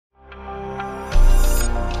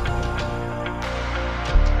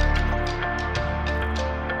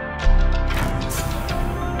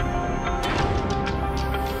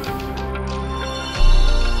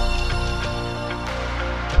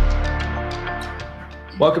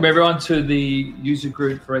Welcome everyone to the user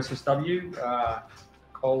group for SSW.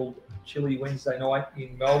 Cold, chilly Wednesday night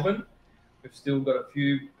in Melbourne. We've still got a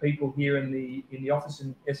few people here in the office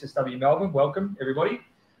in SSW Melbourne. Welcome everybody.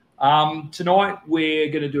 Tonight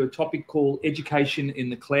we're going to do a topic called Education in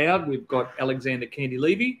the Cloud. We've got Alexander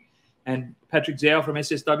Candy-Levy and Patrick Zhao from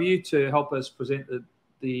SSW to help us present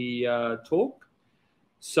the talk.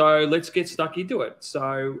 So let's get stuck into it.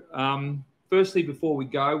 So firstly, before we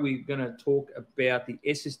go, we're going to talk about the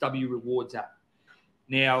SSW Rewards app.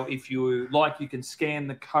 Now, if you like, you can scan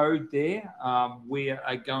the code there. We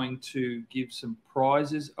are going to give some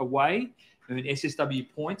prizes away in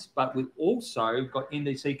SSW points, but we've also got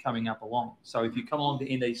NDC coming up along. So if you come along to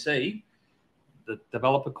NDC, the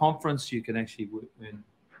developer conference, you can actually earn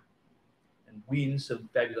and win some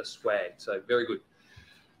fabulous swag. So very good.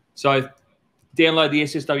 So download the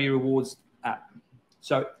SSW Rewards app.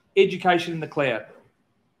 So Education in the Cloud.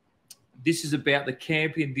 This is about the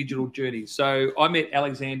Campion digital journey. So I met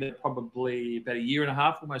Alexander probably about a year and a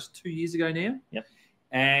half, almost 2 years ago now. Yep.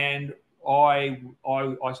 And I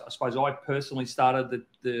suppose I personally started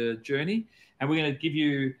the journey. And we're going to give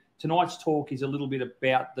you, tonight's talk is a little bit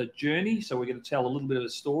about the journey. So we're going to tell a little bit of a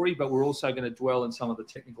story, but we're also going to dwell in some of the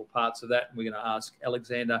technical parts of that. And we're going to ask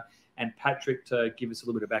Alexander and Patrick to give us a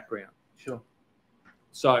little bit of background. Sure.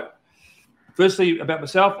 So firstly, about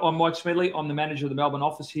myself, I'm Mike Smedley. I'm the manager of the Melbourne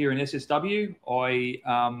office here in SSW.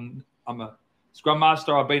 I'm a Scrum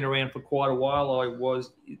Master. I've been around for quite a while. I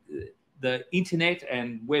was the internet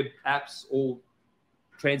and web apps all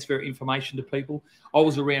transfer information to people. I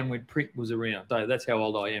was around when print was around. So that's how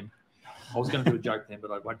old I am. I was going to do a joke then,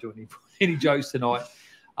 but I won't do any jokes tonight.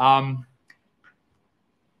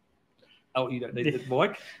 Oh, you don't need it,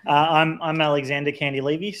 Mike? I'm Alexander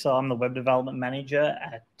Candy-Levy, so I'm the Web Development Manager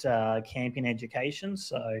at Campion Education.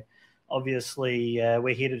 So obviously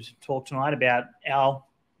we're here to talk tonight about our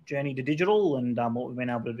journey to digital and what we've been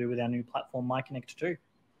able to do with our new platform, MyConnect 2.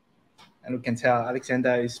 And we can tell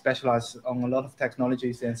Alexander is specialized on a lot of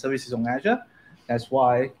technologies and services on Azure. That's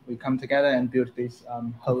why we come together and build this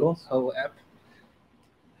whole app.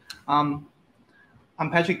 I'm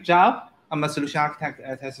Patrick Zhao. I'm a solution architect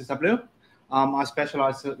at SSW. I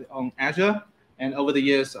specialize on Azure, and over the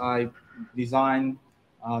years, I designed,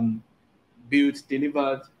 built,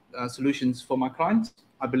 delivered solutions for my clients.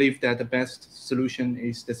 I believe that the best solution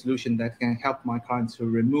is the solution that can help my clients to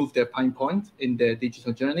remove their pain point in their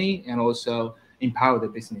digital journey and also empower the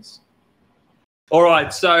business. All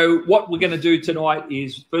right. So what we're going to do tonight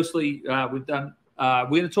is, firstly, we're going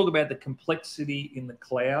to talk about the complexity in the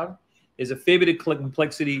cloud. There's a fair bit of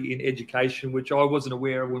complexity in education, which I wasn't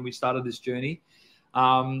aware of when we started this journey.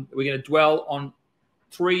 We're going to dwell on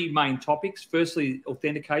three main topics. Firstly,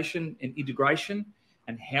 authentication and integration,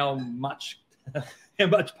 and how much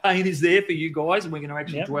pain is there for you guys. And we're going to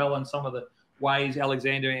actually dwell on some of the ways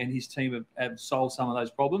Alexander and his team have solved some of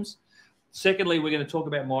those problems. Secondly, we're going to talk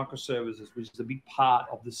about microservices, which is a big part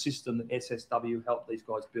of the system that SSW helped these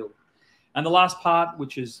guys build. And the last part,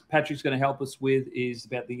 which is Patrick's going to help us with, is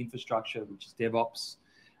about the infrastructure, which is Devops,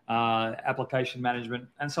 application management,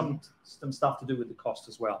 and some stuff to do with the cost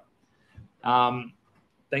as well.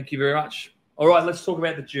 Thank you very much. All right, let's talk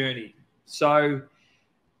about the journey. So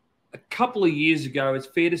a couple of years ago, it's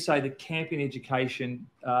fair to say that Campion Education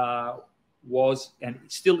was and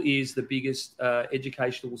still is the biggest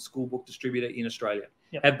educational school book distributor in Australia.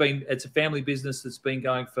 Yep. It's a family business that's been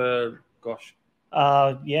going for, gosh,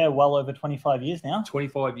 well over 25 years now.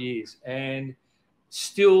 25 years. And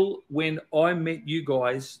still, when I met you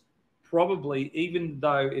guys, probably, even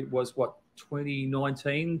though it was,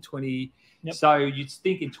 2019, Yep. So you'd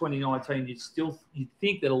think in 2019, you'd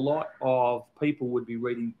think that a lot of people would be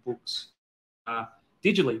reading books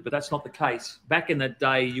digitally, but that's not the case. Back in that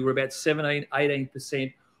day, you were about 17,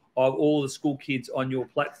 18% of all the school kids on your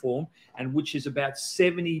platform, and which is about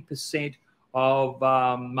 70% of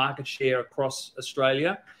market share across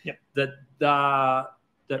Australia. Yep.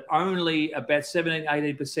 That only about 17,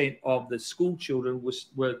 18% of the school children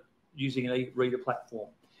were using an e-reader platform.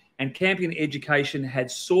 And Campion Education had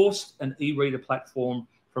sourced an e-reader platform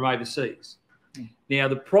from overseas. Now,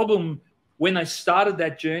 the problem, when they started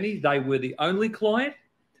that journey, they were the only client.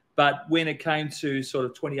 But when it came to sort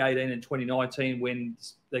of 2018 and 2019, when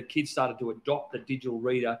the kids started to adopt the digital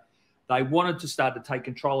reader, they wanted to start to take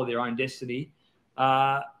control of their own destiny.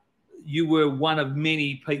 You were one of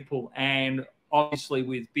many people, and obviously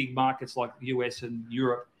with big markets like the US and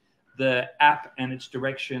Europe, the app and its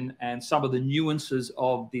direction and some of the nuances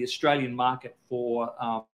of the Australian market for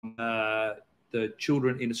the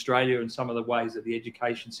children in Australia and some of the ways that the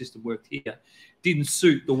education system worked here didn't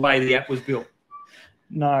suit the way the app was built.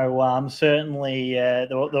 No, certainly there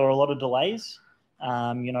were a lot of delays.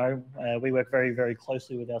 We work very, very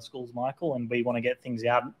closely with our schools, Michael, and we want to get things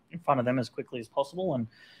out in front of them as quickly as possible. And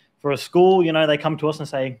for a school, they come to us and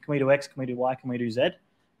say, can we do X, can we do Y, can we do Z?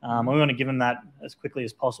 And we want to give them that as quickly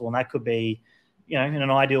as possible. And that could be, in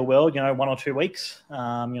an ideal world, 1 or 2 weeks. We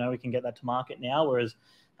can get that to market now, whereas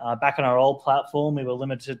back on our old platform, we were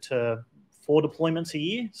limited to 4 deployments a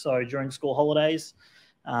year, so during school holidays.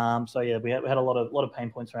 We had a lot of pain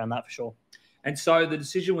points around that for sure. And so the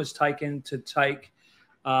decision was taken to take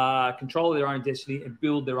control of their own destiny and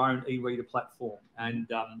build their own e-reader platform.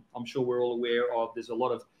 And I'm sure we're all aware of there's a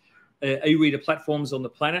lot of e-reader platforms on the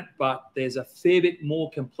planet, but there's a fair bit more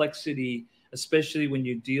complexity, especially when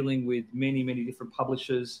you're dealing with many, many different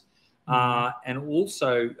publishers, and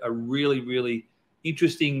also a really, really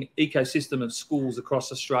interesting ecosystem of schools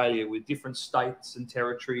across Australia with different states and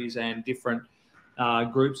territories and different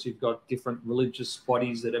groups. You've got different religious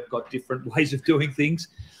bodies that have got different ways of doing things.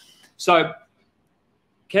 So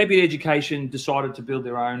Campion Education decided to build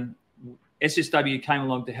their own. SSW came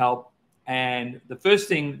along to help. And the first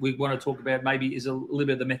thing we want to talk about maybe is a little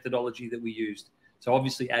bit of the methodology that we used. So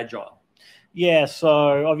obviously Agile. Yeah,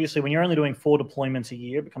 so obviously when you're only doing 4 deployments a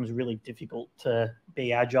year, it becomes really difficult to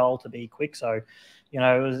be agile, to be quick. So,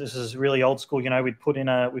 this is really old school. We'd put in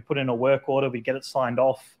a work order, we'd get it signed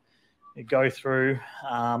off, it'd go through.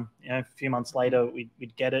 A few months later,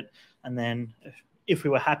 we'd get it, and then if we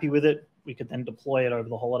were happy with it, we could then deploy it over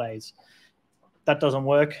the holidays. That doesn't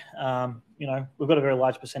work. We've got a very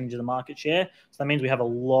large percentage of the market share, so that means we have a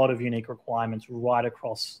lot of unique requirements right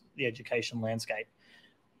across the education landscape.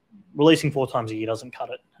 Releasing 4 times a year doesn't cut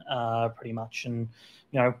it, pretty much. And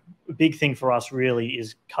a big thing for us really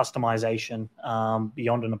is customization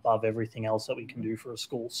beyond and above everything else that we can do for a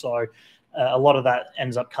school. So a lot of that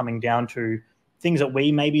ends up coming down to things that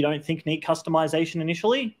we maybe don't think need customization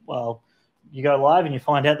initially. Well, you go live and you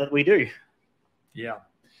find out that we do. Yeah.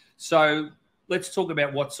 So let's talk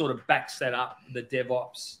about what sort of backs that up, the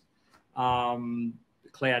Devops,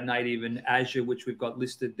 Cloud Native and Azure, which we've got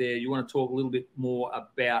listed there. You want to talk a little bit more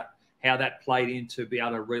about how that played into be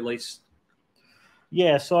able to release?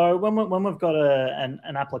 Yeah, so when we've got an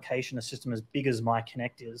application, a system as big as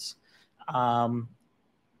MyConnect is,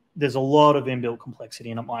 there's a lot of inbuilt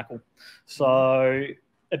complexity in it, Michael. So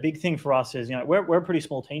a big thing for us is, we're a pretty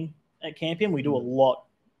small team at Campion. We do a lot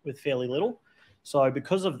with fairly little. So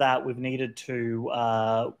because of that, we need to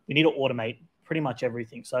automate pretty much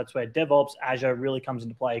everything. So that's where DevOps, Azure really comes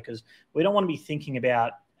into play, because we don't want to be thinking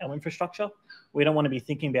about our infrastructure. We don't want to be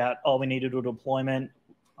thinking about, we need to do a deployment.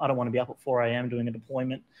 I don't want to be up at 4 a.m. doing a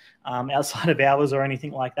deployment outside of hours or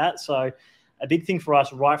anything like that. So a big thing for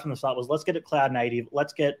us right from the start was, let's get it cloud native.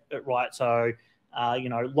 Let's get it right. So,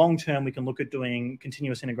 long term, we can look at doing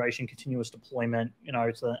continuous integration, continuous deployment,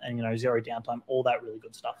 zero downtime, all that really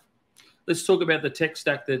good stuff. Let's talk about the tech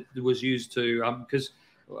stack that was used to, because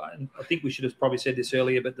I think we should have probably said this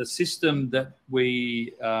earlier, but the system that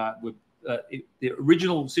the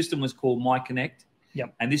original system was called MyConnect.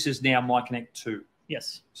 Yep. And this is now MyConnect 2.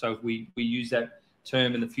 Yes. So if we use that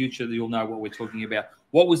term in the future, you'll know what we're talking about.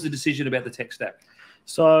 What was the decision about the tech stack?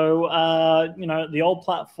 So, the old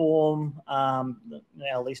platform, our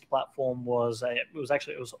leased platform was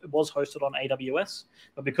hosted on AWS,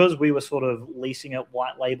 but because we were sort of leasing it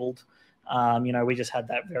white labeled, we just had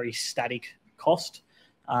that very static cost.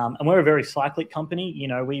 And we're a very cyclic company.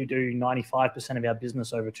 We do 95% of our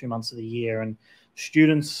business over 2 months of the year, and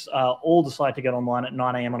students all decide to get online at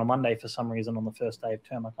 9 a.m. on a Monday for some reason on the first day of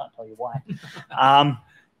term. I can't tell you why.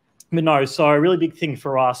 But no, so a really big thing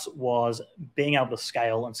for us was being able to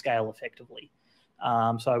scale effectively.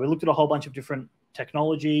 So we looked at a whole bunch of different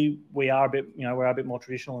technology. We're a bit more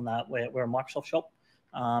traditional in that we're a Microsoft shop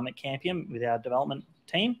at Campion with our development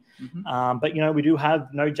team. But we do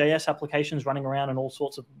have Node.js applications running around and all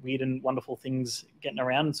sorts of weird and wonderful things getting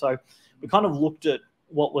around. And so we kind of looked at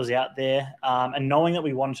what was out there, and knowing that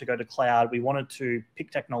we wanted to go to cloud, we wanted to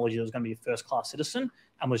pick technology that was going to be a first-class citizen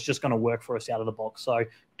and was just going to work for us out of the box. So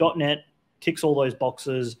 .NET ticks all those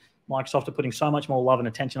boxes. Microsoft are putting so much more love and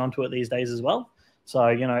attention onto it these days as well.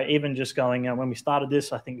 So, even just going, when we started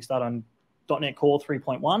this, I think we started on .NET Core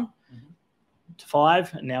 3.1 to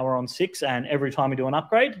 5, and now we're on 6. And every time we do an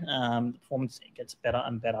upgrade, the performance gets better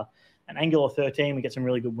and better. And Angular 13, we get some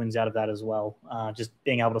really good wins out of that as well. Just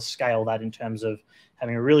being able to scale that in terms of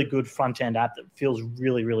having a really good front-end app that feels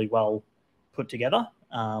really, really well put together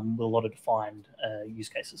with a lot of defined use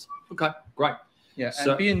cases. Okay, great. Yeah,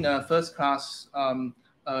 and being a first-class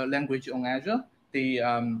language on Azure, the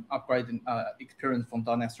upgrade experience from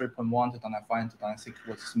 .NET 3.1 to .NET 5 to .NET 6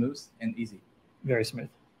 was smooth and easy. Very smooth.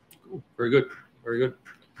 Cool. Very good. Very good.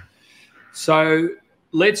 So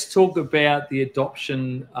let's talk about the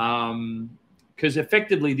adoption, because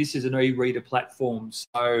effectively this is an e-reader platform.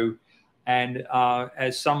 So, and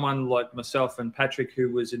as someone like myself and Patrick, who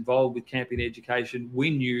was involved with Campion Education, we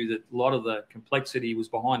knew that a lot of the complexity was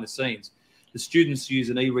behind the scenes. The students use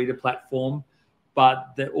an e-reader platform,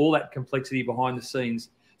 but all that complexity behind the scenes.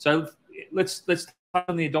 So let's touch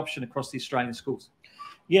on the adoption across the Australian schools.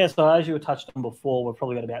 Yeah, so as you were touched on before, we've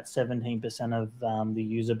probably got about 17% of the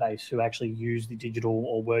user base who actually use the digital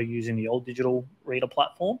or were using the old digital reader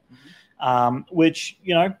platform, which,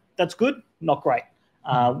 you know, that's good, not great.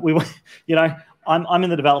 We, you know, I'm in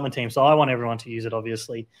the development team, so I want everyone to use it,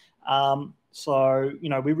 obviously. So, you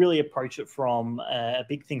know, we really approach it from a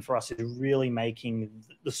big thing for us is really making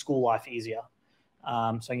the school life easier.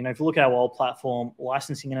 So, you know, if you look at our old platform,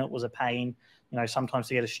 licensing in it was a pain. You know, sometimes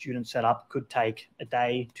to get a student set up could take a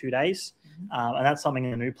day, 2 days. And that's something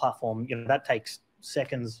in the new platform, you know, that takes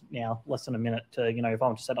seconds now, less than a minute to, you know, if I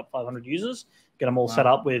want to set up 500 users, get them all set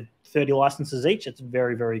up with 30 licenses each, it's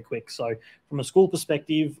very, very quick. So from a school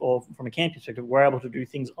perspective or from a Campion perspective, we're able to do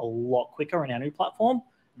things a lot quicker in our new platform,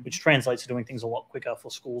 which translates to doing things a lot quicker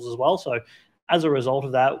for schools as well. So as a result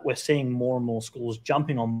of that, we're seeing more and more schools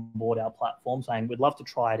jumping on board our platform saying, we'd love to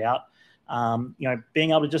try it out. You know,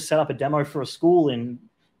 being able to just set up a demo for a school in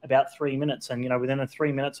about 3 minutes. And, you know, within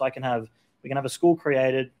 3 minutes, we can have a school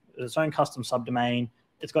created, its own custom subdomain.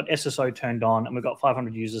 It's got SSO turned on, and we've got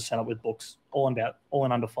 500 users set up with books all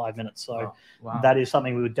in under 5 minutes. So that is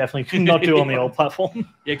something we would definitely not do on the old platform.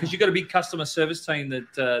 Yeah, because you've got a big customer service team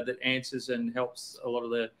that answers and helps a lot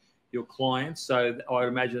of your clients. So I would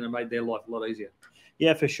imagine it made their life a lot easier.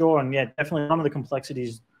 Yeah, for sure. And yeah, definitely one of the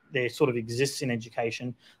complexities there sort of exists in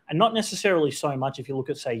education, and not necessarily so much if you look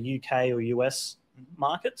at, say, UK or US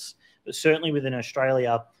markets, but certainly within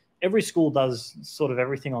Australia, every school does sort of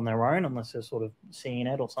everything on their own, unless they're sort of seeing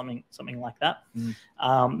it or something like that.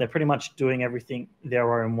 They're pretty much doing everything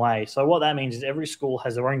their own way. So what that means is every school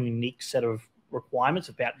has their own unique set of requirements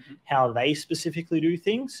about how they specifically do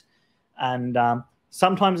things, and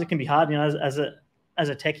sometimes it can be hard. You know, as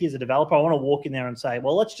a techie, as a developer, I want to walk in there and say,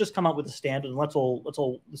 well, let's just come up with a standard and let's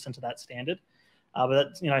all listen to that standard. But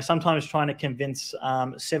that's, you know, sometimes trying to convince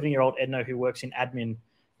 70-year-old Edna who works in admin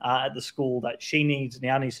at the school that she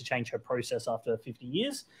now needs to change her process after 50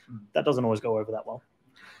 years, that doesn't always go over that well.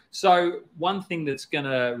 So one thing that's going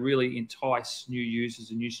to really entice new users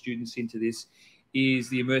and new students into this is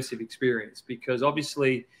the immersive experience, because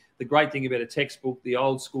obviously the great thing about a textbook, the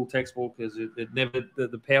old school textbook, is it never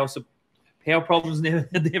the power problems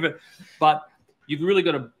never, but you've really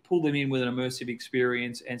got to pull them in with an immersive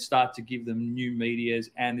experience and start to give them new medias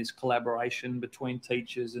and this collaboration between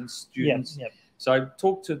teachers and students. Yep. So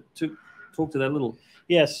talk to that a little.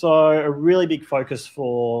 Yeah, so a really big focus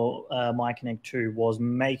for MyConnect 2 was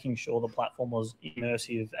making sure the platform was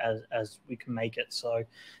immersive as we can make it. So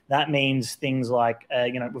that means things like,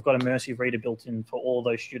 you know, we've got immersive reader built in for all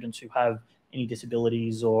those students who have any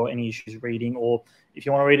disabilities or any issues reading, or if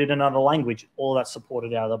you want to read it in another language, all that's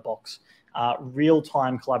supported out of the box.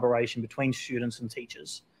 Real-time collaboration between students and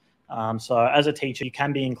teachers. So as a teacher, you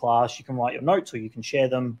can be in class, you can write your notes, or you can share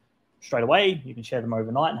them straight away. You can share them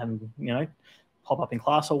overnight and have them, you know, pop up in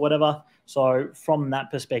class or whatever. So from that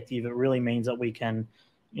perspective, it really means that we can,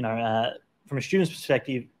 you know, from a student's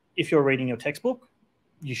perspective, if you're reading your textbook,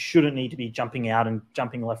 you shouldn't need to be jumping out and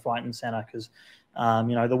jumping left, right, and center, because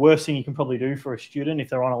you know, the worst thing you can probably do for a student if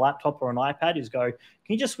they're on a laptop or an iPad is go,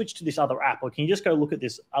 can you just switch to this other app, or can you just go look at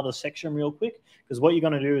this other section real quick? Because what you're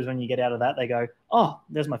going to do is when you get out of that, they go, oh,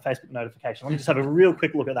 there's my Facebook notification. Let me just have a real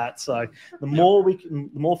quick look at that. So the more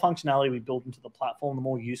functionality we build into the platform, the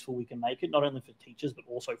more useful we can make it, not only for teachers, but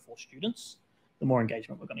also for students, the more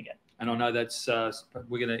engagement we're going to get. And I know that's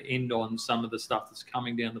we're going to end on some of the stuff that's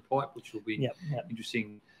coming down the pipe, which will be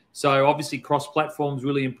interesting. So obviously cross-platform is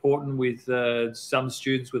really important with some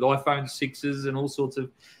students with iPhone 6s and all sorts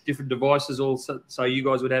of different devices. Also, so you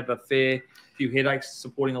guys would have a fair few headaches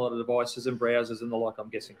supporting a lot of devices and browsers and the like, I'm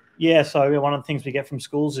guessing. Yeah, so one of the things we get from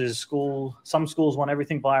schools is some schools want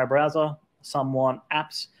everything via browser, some want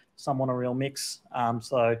apps, some want a real mix.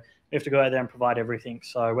 So we have to go out there and provide everything.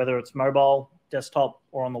 So whether it's mobile, desktop,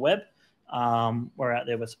 or on the web, we're out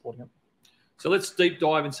there, we're supporting it. So let's deep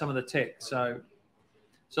dive in some of the tech.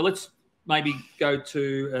 So let's maybe go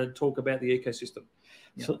to talk about the ecosystem.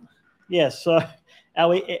 So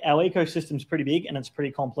our ecosystem is pretty big and it's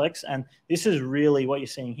pretty complex. And this is really what you're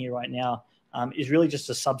seeing here right now is really just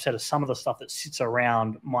a subset of some of the stuff that sits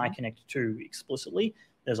around MyConnect 2 explicitly.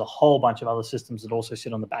 There's a whole bunch of other systems that also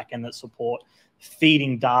sit on the back end that support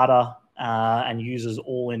feeding data and users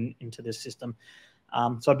all into this system.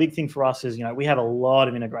 So a big thing for us is, we have a lot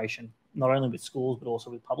of integration, not only with schools, but also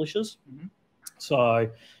with publishers. Mm-hmm. So,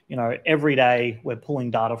 every day we're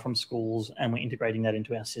pulling data from schools and we're integrating that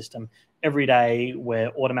into our system. Every day we're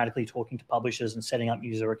automatically talking to publishers and setting up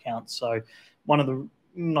user accounts. So one of the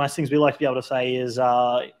nice things we like to be able to say is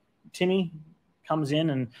Timmy comes in,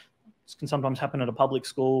 and this can sometimes happen at a public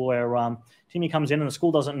school where Timmy comes in and the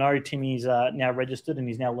school doesn't know Timmy's now registered and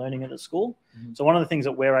he's now learning at the school. Mm-hmm. So one of the things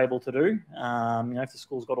that we're able to do, if the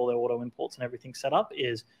school's got all their auto imports and everything set up,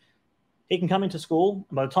 is he can come into school,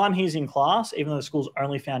 and by the time he's in class, even though the school's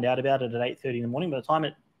only found out about it at 8:30 in the morning, by the time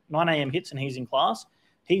at 9 a.m. hits and he's in class,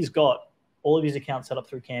 he's got all of his accounts set up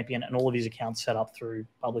through Campion and all of his accounts set up through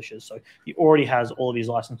publishers. So he already has all of his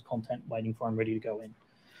licensed content waiting for him, ready to go in.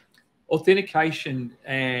 Authentication,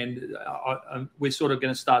 and we're sort of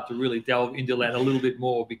going to start to really delve into that a little bit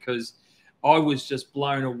more, because I was just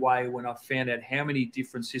blown away when I found out how many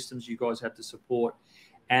different systems you guys have to support,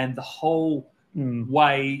 and the whole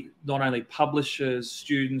way, not only publishers,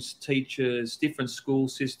 students, teachers, different school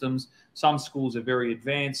systems. Some schools are very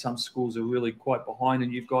advanced, some schools are really quite behind,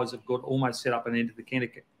 and you guys have got almost set up an end to the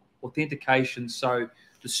authentication. So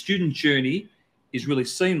the student journey is really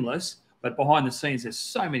seamless, but behind the scenes, there's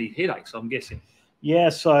so many headaches, I'm guessing. Yeah,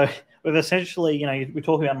 so we've essentially, we're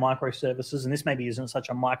talking about microservices, and this maybe isn't such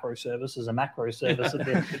a microservice as a macro service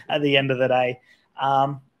at the end of the day.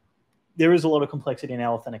 There is a lot of complexity in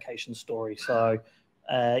our authentication story. So,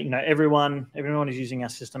 everyone who's using our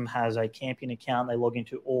system has a Campion account. They log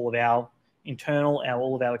into all of our internal,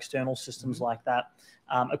 all of our external systems like that.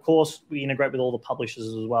 Of course, we integrate with all the publishers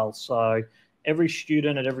as well. So every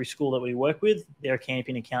student at every school that we work with, their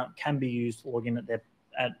Campion account can be used to log in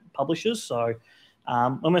at publishers. So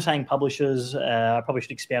when we're saying publishers, I probably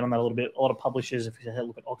should expand on that a little bit. A lot of publishers, if you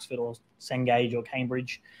look at Oxford or Cengage or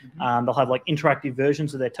Cambridge, they'll have like interactive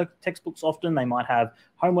versions of their textbooks often. They might have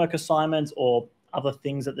homework assignments or other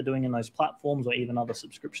things that they're doing in those platforms, or even other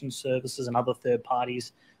subscription services and other third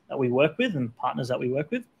parties that we work with and partners that we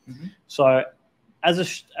work with. Mm-hmm. So as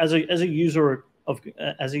a user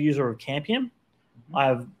of Campion, I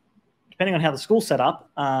have, depending on how the school's set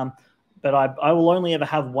up, but I will only ever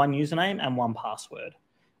have one username and one password.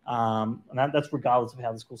 And that's regardless of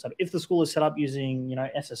how the school's set up. If the school is set up using,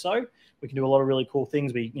 SSO, we can do a lot of really cool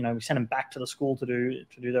things. We send them back to the school to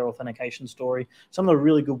do their authentication story. Some of the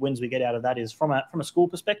really good wins we get out of that is from a school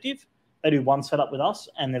perspective, they do one setup with us,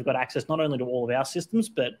 and they've got access not only to all of our systems,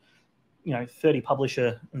 but 30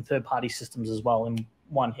 publisher and third-party systems as well in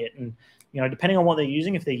one hit. And depending on what they're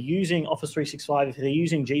using, if they're using Office 365, if they're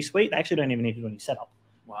using G Suite, they actually don't even need to do any setup.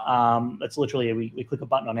 Wow. That's literally we click a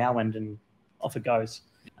button on our end and off it goes.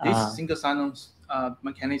 This single sign-on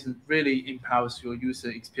mechanism really empowers your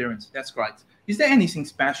user experience. That's great. Is there anything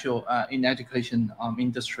special in education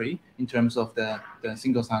industry in terms of the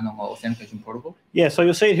single sign-on or authentication protocol? Yeah, so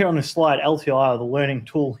you'll see it here on this slide, LTI, or the Learning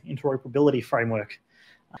Tool Interoperability Framework.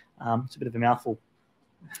 It's a bit of a mouthful.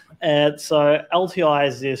 So LTI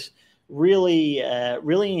is this really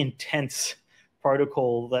intense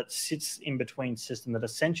protocol that sits in between system that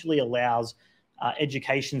essentially allows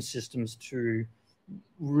education systems to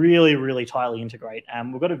really, really tightly integrate.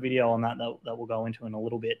 We've got a video on that we'll go into in a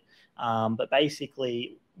little bit. But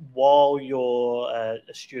basically, while you're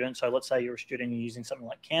a student, so let's say you're a student and you're using something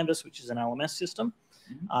like Canvas, which is an LMS system,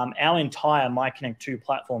 our entire MyConnect 2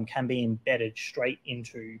 platform can be embedded straight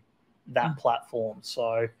into that platform.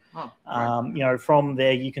 So, from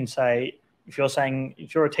there, you can say, if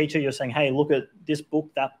you're a teacher, you're saying, hey, look at this book,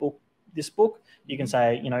 that book, this book, you can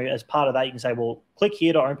say, as part of that, you can say, well, click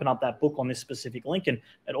here to open up that book on this specific link, and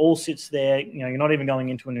it all sits there. You're not even going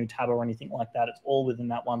into a new tab or anything like that. It's all within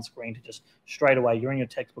that one screen to just straight away, you're in your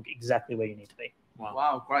textbook exactly where you need to be.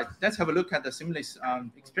 Wow, great. Let's have a look at the seamless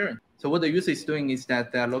experience. So what the user is doing is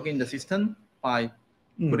that they're logging the system by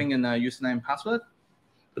putting in a username and password.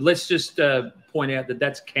 But let's just point out that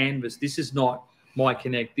that's Canvas. This is not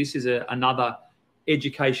MyConnect. This is another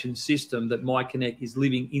education system that MyConnect is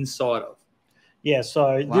living inside of. Yeah,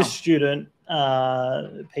 so this student,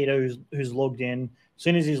 Peter, who's logged in, as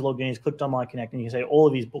soon as he's logged in, he's clicked on MyConnect, and you can see all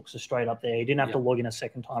of his books are straight up there. He didn't have to log in a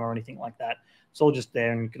second time or anything like that. It's all just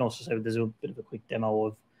there, and you can also see there's a bit of a quick demo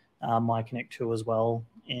of MyConnect 2 as well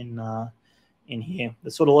in here.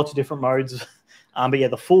 There's sort of lots of different modes, but yeah,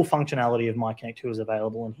 the full functionality of MyConnect 2 is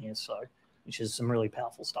available in here, so which is some really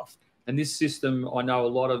powerful stuff. And this system, I know a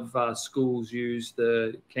lot of schools use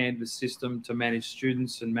the Canvas system to manage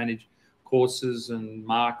students and manage courses and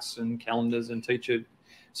marks and calendars and teacher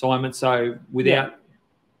assignments. So without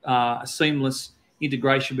a seamless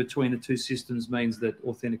integration between the two systems means that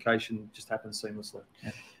authentication just happens seamlessly.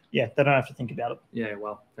 Yeah, they don't have to think about it. Yeah,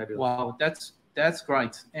 well, fabulous. Wow, that's That's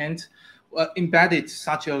great. And embedded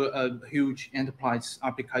such a huge enterprise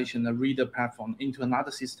application, a reader platform, into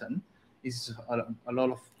another system is a lot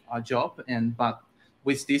of job. But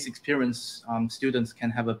with this experience, students can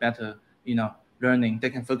have a better, learning. They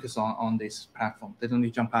can focus on this platform. They don't need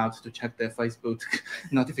to jump out to check their Facebook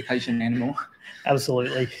notification anymore.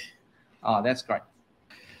 Absolutely. Oh, that's great.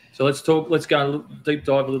 So let's go deep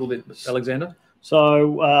dive a little bit, Alexander.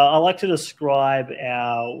 So I like to describe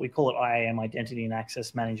we call it IAM, Identity and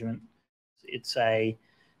Access Management. It's a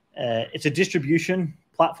distribution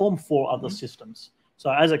platform for other systems. So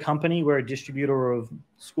as a company, we're a distributor of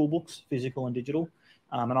school books, physical and digital.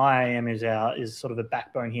 And IAM is sort of a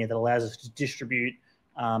backbone here that allows us to distribute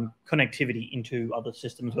connectivity into other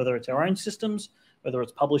systems, whether it's our own systems, whether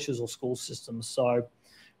it's publishers or school systems. So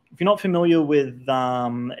if you're not familiar with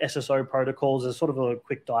SSO protocols, there's sort of a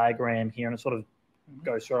quick diagram here, and it sort of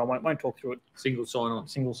goes through it. I won't talk through it. Single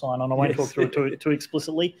sign-on. I won't talk through it too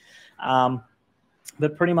explicitly.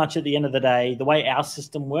 But pretty much at the end of the day, the way our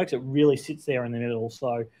system works, it really sits there in the middle.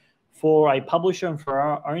 So for a publisher and for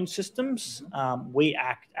our own systems, we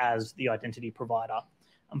act as the identity provider.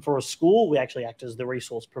 And for a school, we actually act as the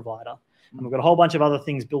resource provider. And we've got a whole bunch of other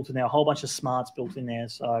things built in there, a whole bunch of smarts built in there.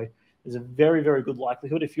 So there's a very, very good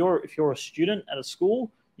likelihood. If you're a student at a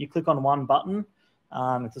school, you click on one button.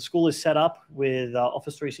 If the school is set up with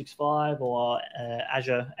Office 365 or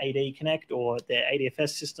Azure AD Connect or their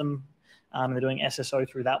ADFS system, and they're doing SSO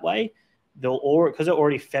through that way, because they're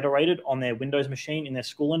already federated on their Windows machine in their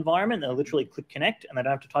school environment, they'll literally click connect, and they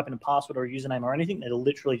don't have to type in a password or a username or anything. They're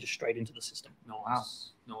literally just straight into the system.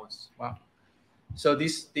 Nice. Wow. So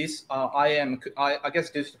this IAM, I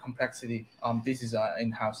guess due to the complexity, this is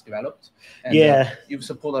in-house developed. And, you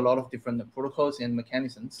support a lot of different protocols and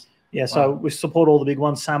mechanisms. Yeah, so we support all the big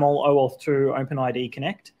ones: SAML, OAuth 2, OpenID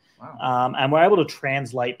Connect. Wow. And we're able to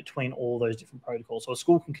translate between all those different protocols. So a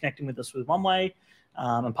school can connect in with us with one way,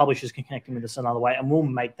 and publishers can connect in with us another way, and we'll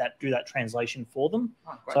do that translation for them.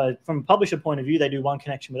 Oh, so from a publisher point of view, they do one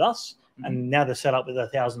connection with us, and now they're set up with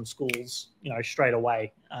 1,000 schools, straight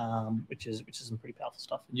away, which is some pretty powerful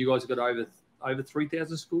stuff. You guys have got over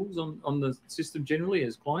 3,000 schools on the system generally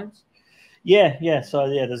as clients. Yeah. So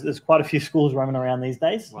there's quite a few schools roaming around these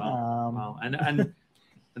days. Wow.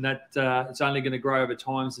 And that it's only going to grow over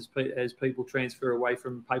time as people transfer away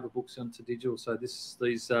from paper books onto digital. So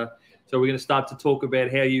so we're going to start to talk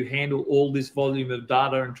about how you handle all this volume of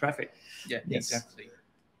data and traffic. Yeah, yes. Exactly.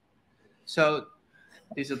 So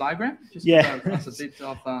there's a diagram. Just a bit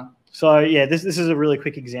of. So this is a really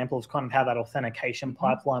quick example of kind of how that authentication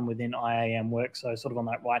pipeline within IAM works. So sort of on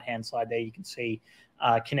that right-hand side there, you can see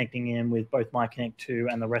connecting in with both MyConnect 2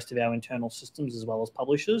 and the rest of our internal systems as well as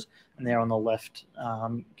publishers. And there on the left,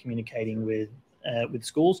 communicating with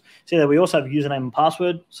schools. See that we also have username and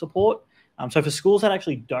password support. So for schools that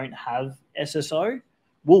actually don't have SSO,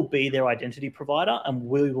 we'll be their identity provider, and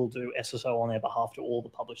we will do SSO on their behalf to all the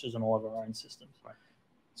publishers and all of our own systems. Right.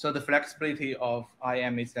 So the flexibility of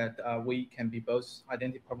IAM is that we can be both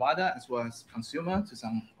identity provider as well as consumer to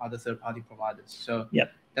some other third-party providers. So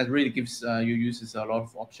that really gives your users a lot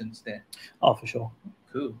of options there. Oh, for sure.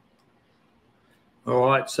 Cool. All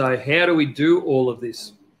right. So how do we do all of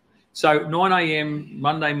this? So 9 a.m.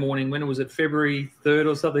 Monday morning, when was it, February 3rd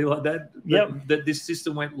or something like that? That this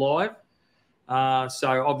system went live.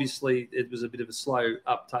 So obviously it was a bit of a slow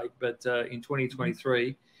uptake, but in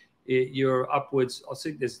 2023, you're upwards. I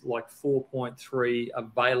think there's like 4.3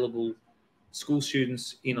 available school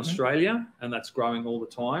students in Australia, and that's growing all the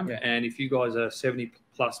time. Yeah. And if you guys are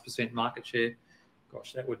 70+% market share,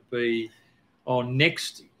 gosh, that would be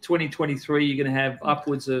next 2023. You're going to have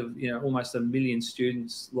upwards of almost 1 million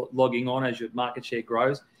students logging on as your market share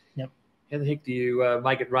grows. Yep. How the heck do you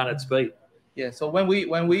make it run at speed? Yeah. So when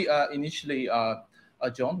we initially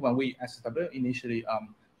John, when we SSW initially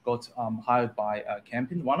got hired by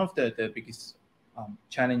Campion, one of the biggest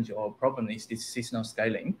challenge or problem is this seasonal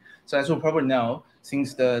scaling. So as you probably know,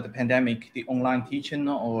 since the pandemic, the online teaching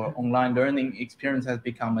or online learning experience has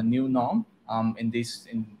become a new norm in this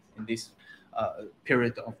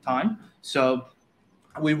period of time. So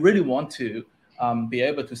we really want to be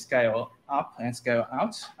able to scale up and scale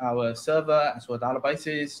out our server as well as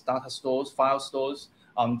databases, data stores, file stores,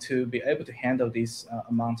 to be able to handle this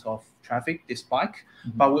amount of traffic, this spike.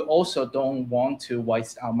 But we also don't want to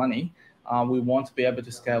waste our money. We want to be able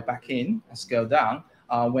to scale back in and scale down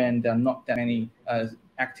when there are not that many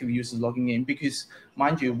active users logging in, because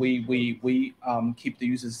mind you, we keep the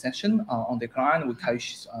user session on the client. We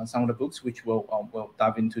cache some of the books, which we'll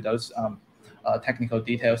dive into those technical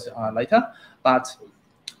details later. But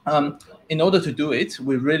in order to do it,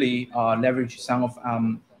 we really leverage some of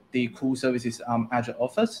the cool services Azure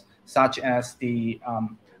offers, such as the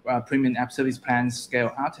premium app service plans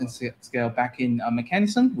scale out and scale back in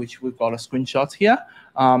mechanism, which we've got a screenshot here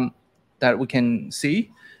that we can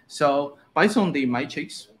see. So based on the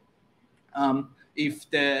matrix, if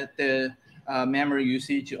the memory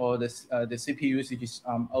usage or the CPU usage is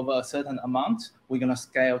over a certain amount, we're going to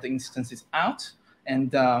scale the instances out.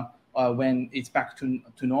 And when it's back to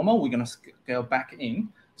normal, we're going to scale back in.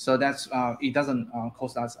 So that's it doesn't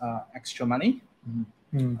cost us extra money.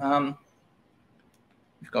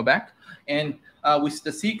 Go back. And with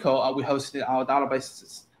the SQL, we hosted our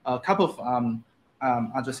databases, a couple of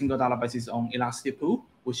other single databases on Elastic Pool,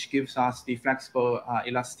 which gives us the flexible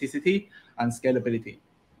elasticity and scalability.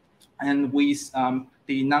 And with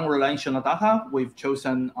the non-relational data, we've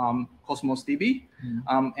chosen Cosmos DB.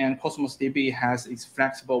 And Cosmos DB has its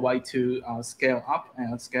flexible way to scale up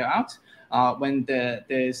and scale out. When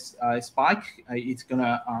there's a spike, it's going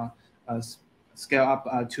to scale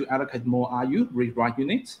up to allocate more RU, read-write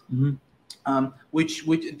units, which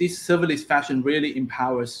this serverless fashion really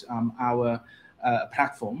empowers our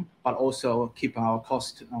platform, but also keep our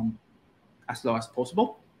cost as low as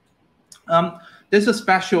possible. There's a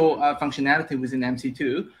special functionality within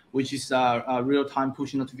MC2, which is a real-time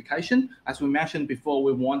push notification. As we mentioned before,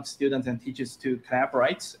 we want students and teachers to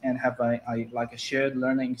collaborate and have a shared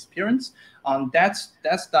learning experience.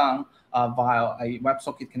 That's done via a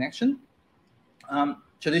WebSocket connection.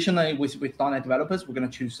 Traditionally, with .NET developers, we're going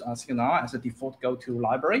to choose SignalR as a default go-to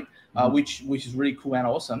library, which is really cool and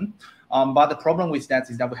awesome. But the problem with that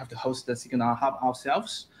is that we have to host the SignalR hub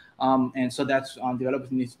ourselves. And so that's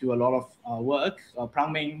developers need to do a lot of work,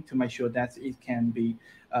 plumbing, to make sure that it can be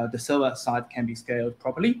the server side can be scaled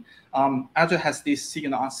properly. Azure has this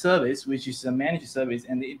SignalR service, which is a managed service,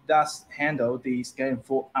 and it does handle the scaling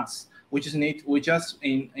for us. We just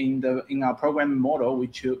in our programming model,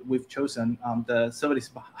 we've chosen the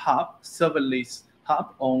serverless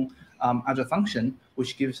hub on Azure Function,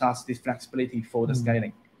 which gives us this flexibility for the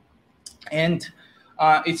scaling. And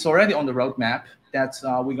it's already on the roadmap that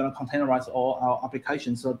we're going to containerize all our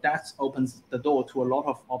applications. So that opens the door to a lot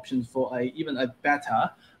of options for even a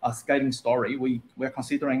better scaling story. We're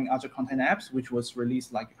considering Azure Container Apps, which was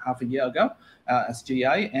released like half a year ago as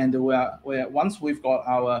GA. And once we've got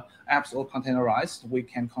our apps all containerized, we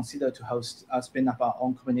can consider to spin up our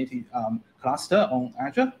own Kubernetes cluster on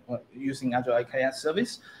Azure using Azure AKS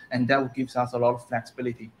service. And that gives us a lot of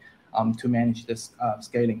flexibility to manage this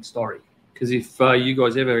scaling story. Because if you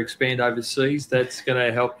guys ever expand overseas, that's going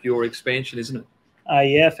to help your expansion, isn't it?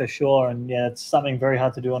 Yeah, for sure. And yeah, it's something very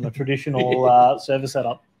hard to do on a traditional server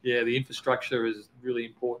setup. Yeah, the infrastructure is really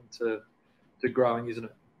important to growing, isn't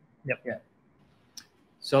it? Yep. Yeah.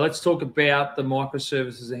 So let's talk about the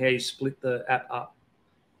microservices and how you split the app up.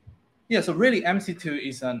 Yeah, so really MC2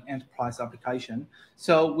 is an enterprise application.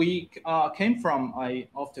 So we came from an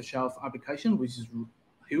off-the-shelf application, which is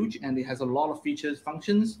huge, and it has a lot of features,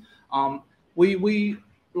 functions. We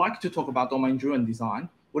like to talk about domain-driven design.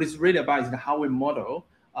 What it's really about is how we model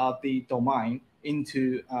the domain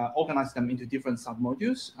into organize them into different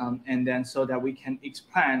submodules, and then so that we can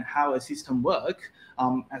explain how a system works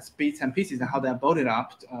as bits and pieces and how they're bolted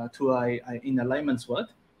up in a layman's word.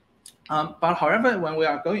 But however, when we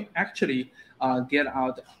are going actually get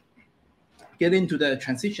into the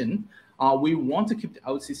transition, we want to keep the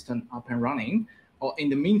old system up and running. Or in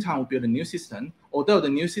the meantime, we build a new system. Although the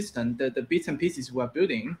new system, the bits and pieces we're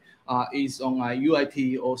building is on a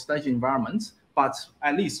UAT or stage environment, but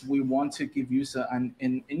at least we want to give user an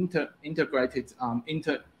integrated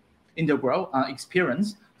integral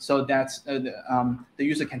experience so that the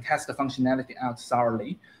user can test the functionality out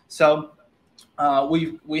thoroughly. So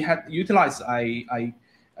we had utilized a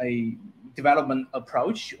development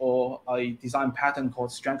approach or a design pattern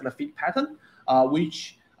called strangler fit pattern,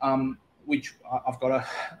 which I've got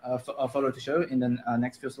a photo to show in the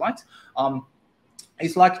next few slides.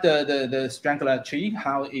 It's like the strangler tree,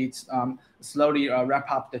 how it's slowly wrap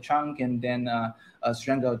up the trunk and then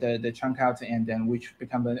strangle the trunk out, and then which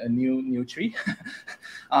become a new tree.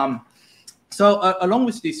 So along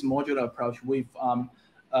with this modular approach, we've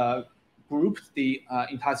grouped the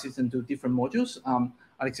entire system to different modules.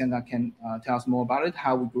 Alexander can tell us more about it,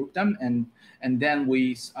 how we group them, and then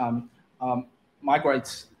we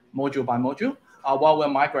migrate module by module. While we're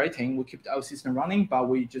migrating, we keep the old system running, but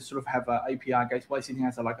we just sort of have an API gateway sitting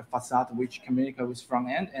as like a facade which communicates with front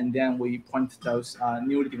end, and then we point those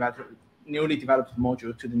newly developed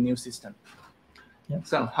module to the new system. Yep.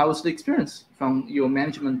 So, how was the experience from your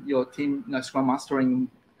management, your team, Scrum mastering,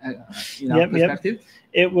 perspective?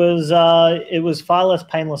 Yep. It was far less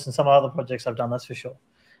painless than some other projects I've done. That's for sure.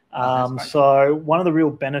 Right. So one of the real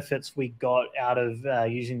benefits we got out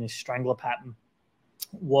of using this strangler pattern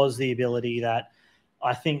was the ability that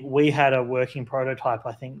I think we had a working prototype,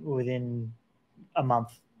 I think within a month,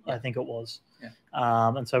 I think it was. Yeah.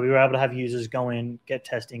 And so we were able to have users go in, get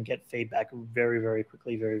testing, get feedback very, very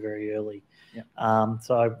quickly, very, very early. Yeah.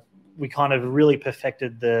 So we kind of really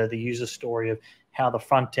perfected the user story of how the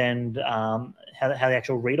front end, how the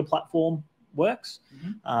actual reader platform works.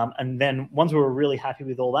 And then once we were really happy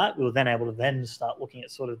with all that, we were then able to then start looking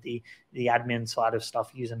at sort of the admin side of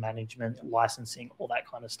stuff, user management, licensing, all that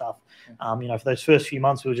kind of stuff. For those first few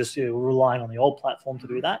months, we were just relying on the old platform to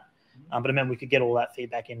do that. But it meant we could get all that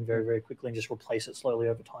feedback in very, very quickly and just replace it slowly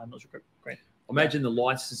over time. It was great. I imagine the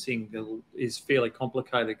licensing is fairly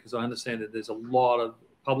complicated because I understand that there's a lot of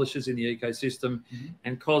publishers in the ecosystem,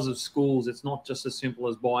 and because of schools, it's not just as simple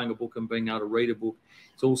as buying a book and being able to read a book.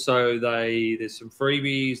 It's also there's some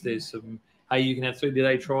freebies, there's some, hey, you can have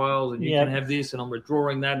 30-day trials and you can have this, and I'm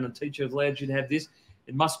withdrawing that, and the teacher has allowed you to have this.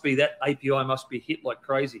 It must be that API must be hit like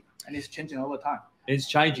crazy, and it's changing all the time. It's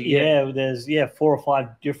changing. There's 4 or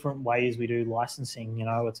 5 different ways we do licensing.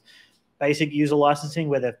 It's basic user licensing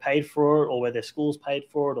where they've paid for it, or where their school's paid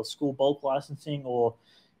for it, or school bulk licensing, or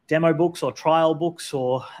demo books, or trial books,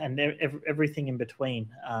 and everything in between.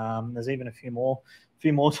 There's even a few more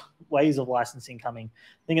ways of licensing coming.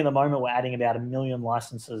 I think at the moment we're adding about 1 million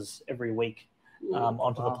licenses every week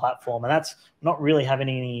onto the platform, and that's not really having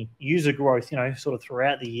any user growth, sort of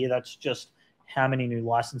throughout the year. That's just how many new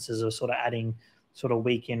licenses are sort of adding, sort of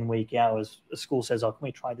week in, week out. As a school says, oh, can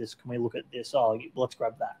we try this? Can we look at this? Oh, let's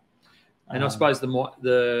grab that. And I suppose the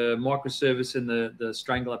microservice and the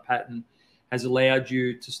strangler pattern has allowed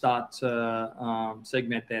you to start to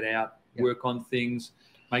segment that out, work on things,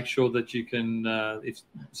 make sure that you can, if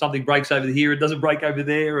something breaks over here, it doesn't break over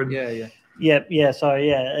there. And So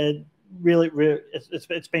it really,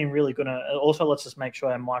 it's been really good. It also lets us make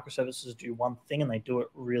sure our microservices do one thing and they do it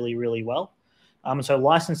really, really well. So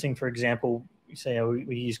licensing, for example,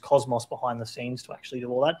 we use Cosmos behind the scenes to actually do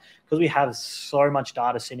all that, because we have so much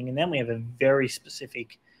data sitting in them. We have a very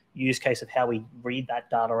specific use case of how we read that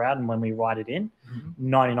data out, and when we write it in,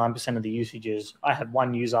 99% of the usage is, I have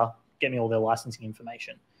one user, get me all their licensing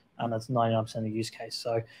information. That's 99% of the use case.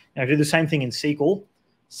 So do the same thing in SQL.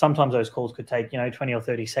 Sometimes those calls could take 20 or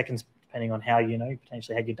 30 seconds, depending on how you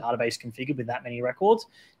potentially had your database configured with that many records.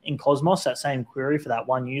 In Cosmos, that same query for that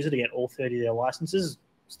one user to get all 30 of their licenses,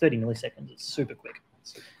 it's 30 milliseconds. It's super quick.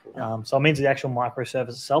 So it means the actual microservice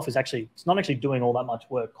itself it's not actually doing all that much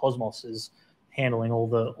work. Cosmos is handling all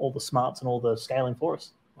the smarts and all the scaling for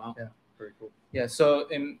us. Wow. Yeah. Very cool. Yeah. So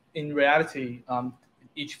in reality,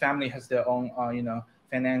 each family has their own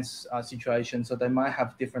finance situation, so they might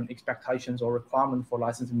have different expectations or requirements for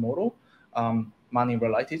licensing model, money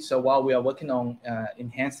related. So while we are working on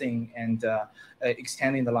enhancing and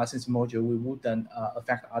extending the licensing module, we wouldn't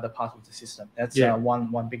affect other parts of the system. That's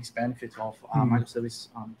one big benefit of microservice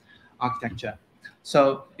architecture.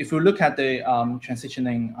 So if we look at the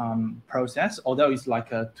transitioning process, although it's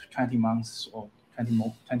like a 20 months or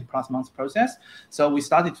 20 plus months process. So we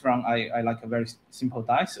started from I like a very simple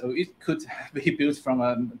dice. So it could be built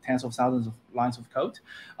from tens of thousands of lines of code.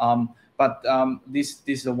 But this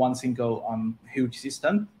is a one single huge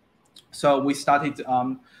system. So we started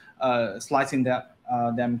slicing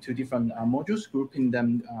them to different modules, grouping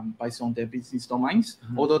them based on their business domains.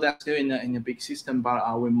 Although they're still in a big system,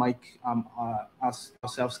 but we make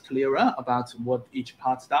ourselves clearer about what each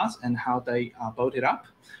part does and how they are bolted up,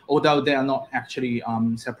 although they are not actually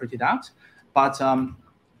separated out. But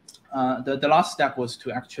the last step was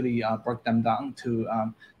to actually break them down to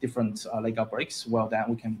different Lego bricks. Well, then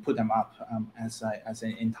we can put them up as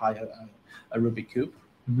an entire Rubik cube.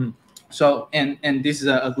 So, and this is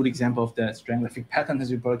a good example of the strangler-fig pattern,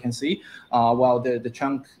 as you probably can see. While the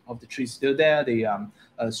trunk of the tree is still there, the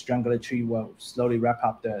strangler tree will slowly wrap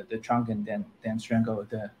up the trunk and then strangle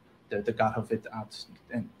the gut of it out,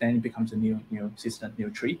 and then it becomes a new system, new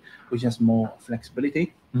tree, which has more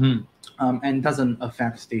flexibility, and doesn't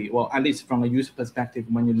affect at least from a user perspective,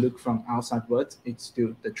 when you look from outsidewards, it's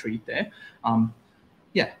still the tree there.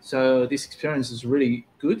 So this experience is really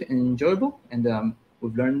good and enjoyable, and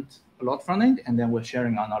we've learned a lot from it, and then we're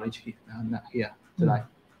sharing our knowledge here today.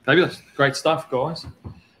 Fabulous. Great stuff, guys.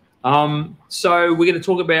 So we're going to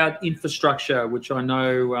talk about infrastructure, which I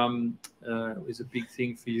know is a big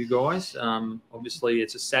thing for you guys. Obviously,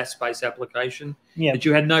 it's a SaaS-based application that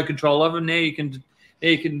you had no control over. Now you can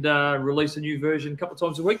release a new version a couple of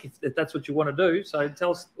times a week if that's what you want to do. So tell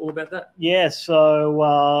us all about that. Yeah, so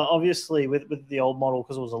obviously with the old model,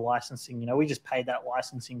 because it was a licensing, we just paid that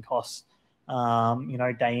licensing cost,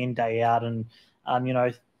 day in, day out. And,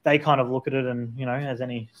 they kind of look at it and, as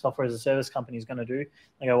any software as a service company is going to do,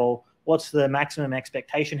 they go, well, what's the maximum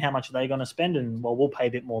expectation? How much are they going to spend? And, well, we'll pay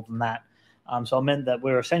a bit more than that. So it meant that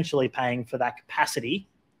we're essentially paying for that capacity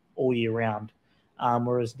all year round.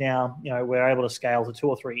 Whereas now, we're able to scale to 2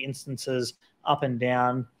 or 3 instances up and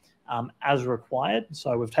down as required.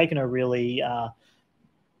 So we've taken a really,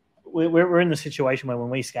 we're in the situation where when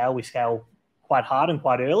we scale quite hard and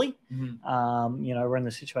quite early. We're in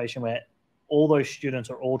the situation where all those students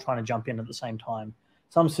are all trying to jump in at the same time.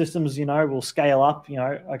 Some systems, will scale up,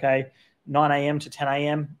 okay, 9 a.m. to 10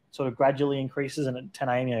 a.m. sort of gradually increases, and at 10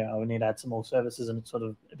 a.m., we need to add some more services, and it's sort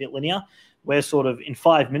of a bit linear. We're sort of in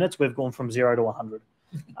 5 minutes, we've gone from 0 to 100.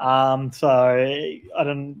 So I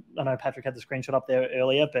know Patrick had the screenshot up there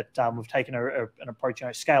earlier, but we've taken an approach,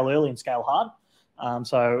 scale early and scale hard.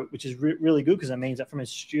 Which is really good, because it means that from a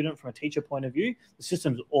student, from a teacher point of view, the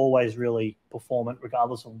system's always really performant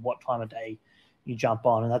regardless of what time of day you jump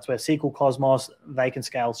on. And that's where SQL Cosmos, they can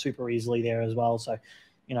scale super easily there as well. So,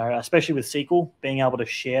 especially with SQL, being able to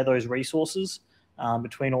share those resources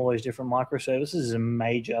between all those different microservices is a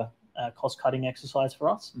major cost-cutting exercise for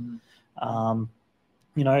us.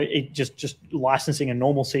 It just licensing a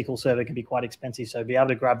normal SQL server can be quite expensive. So be able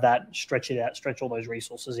to grab that, stretch it out, stretch all those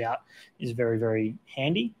resources out is very, very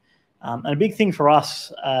handy. And a big thing for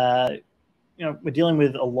us, we're dealing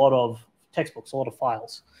with a lot of textbooks, a lot of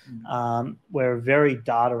files. We're a very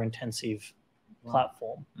data intensive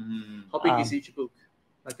platform. How big is each book?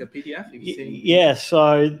 Like a PDF? Yeah,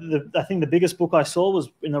 so I think the biggest book I saw was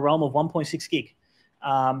in the realm of 1.6 gig.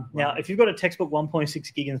 Now, if you've got a textbook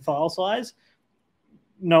 1.6 gig in file size,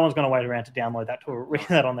 no one's going to wait around to download that to read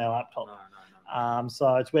that on their laptop. No.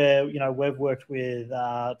 So it's where, we've worked with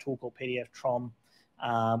a tool called PDF Trom,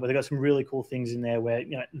 where they've got some really cool things in there where,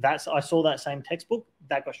 I saw that same textbook,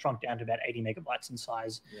 that got shrunk down to about 80 megabytes in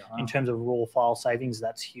size. In terms of raw file savings.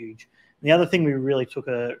 That's huge. And the other thing we really took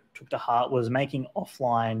to heart was making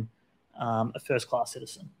offline a first-class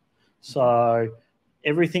citizen. So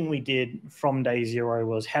everything we did from day 0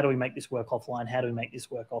 was, how do we make this work offline? How do we make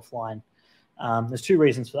this work offline? There's 2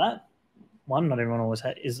 reasons for that. 1, not everyone always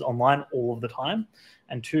is online all of the time.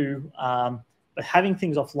 And 2, but having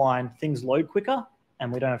things offline, things load quicker,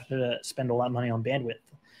 and we don't have to spend all that money on bandwidth.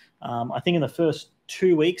 I think in the first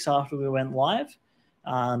 2 weeks after we went live,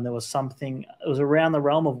 there was something, it was around the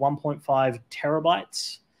realm of 1.5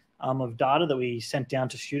 terabytes of data that we sent down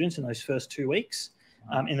to students in those first 2 weeks.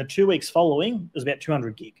 In the 2 weeks following, it was about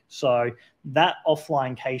 200 gig. So that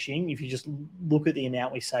offline caching, if you just look at the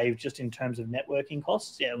amount we saved just in terms of networking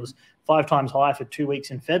costs, it was 5 times higher for 2 weeks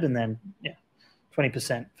in Feb, and then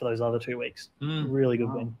 20% for those other 2 weeks. Really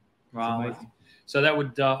good win. Wow. So that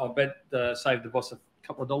would, I bet, save the boss a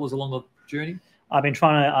couple of dollars along the journey. I've been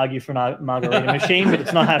trying to argue for a margarita machine, but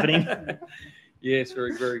it's not happening. Yes,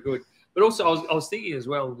 very, very good. But also, I was thinking as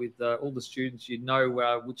well with all the students,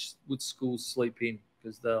 which schools sleep in,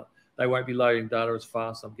 because they won't be loading data as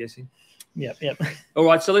fast, I'm guessing. Yep. All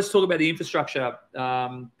right, so let's talk about the infrastructure,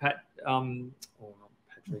 Patrick,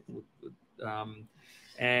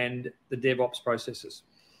 and the DevOps processes.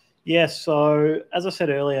 Yes, so as I said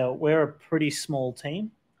earlier, we're a pretty small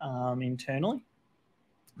team internally.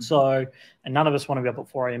 So, and none of us want to be up at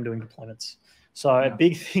 4 a.m. doing deployments. So a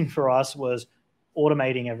big thing for us was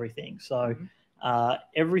automating everything. So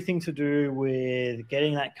everything to do with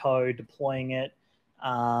getting that code, deploying it,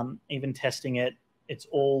 even testing it, it's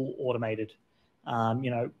all automated. We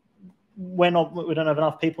don't have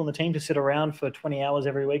enough people in the team to sit around for 20 hours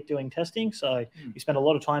every week doing testing. So we spend a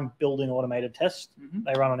lot of time building automated tests.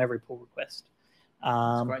 They run on every pull request.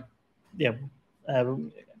 That's great. Yeah.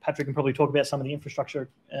 Patrick can probably talk about some of the infrastructure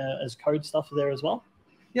as code stuff there as well.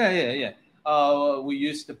 Yeah. We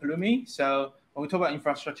use the Pulumi. So when we talk about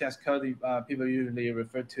infrastructure as code, people usually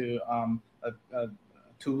refer to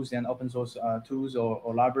tools and open source tools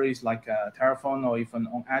or libraries like Terraform, or even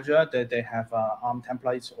on Azure that they have ARM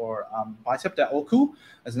templates or Bicep. They're all cool.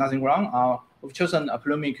 There's nothing wrong. We've chosen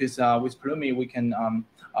Pulumi because with Pulumi we can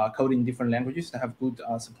code in different languages that have good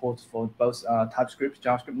support for both TypeScript,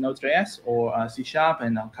 JavaScript, Node.js, or C#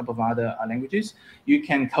 and a couple of other languages. You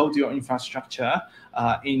can code your infrastructure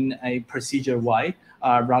in a procedure way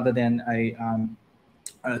rather than a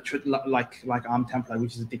like ARM template,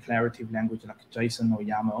 which is a declarative language like JSON or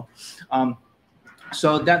YAML.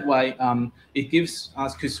 So that way, it gives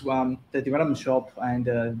us, because the development shop and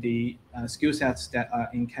the skill sets that are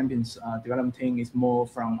in Campion's development team is more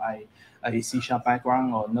from a C#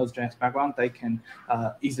 background or Node.js background, they can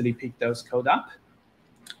easily pick those code up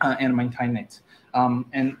and maintain it.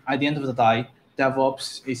 And at the end of the day,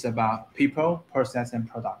 DevOps is about people, process, and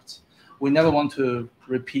products. We never want to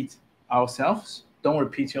repeat ourselves. don't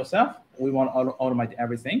repeat yourself. We want to automate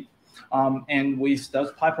everything. And with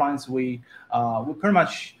those pipelines, we pretty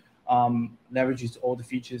much leverages all the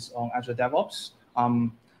features on Azure DevOps.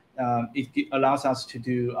 It allows us to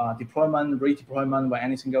do deployment, redeployment when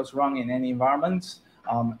anything goes wrong in any environment.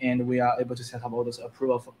 And we are able to set up all those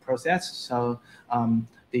approval process. So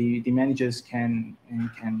the managers can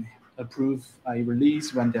approve a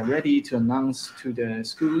release when they're ready to announce to the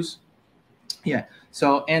schools. Yeah.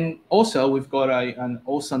 So, and also we've got an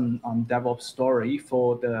awesome DevOps story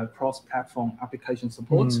for the cross-platform application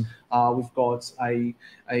support. We've got a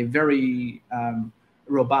very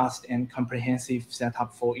robust and comprehensive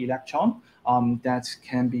setup for Electron that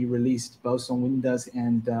can be released both on Windows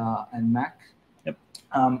and Mac. Yep.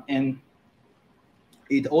 And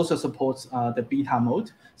it also supports the beta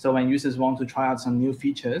mode. So when users want to try out some new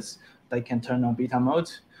features, they can turn on beta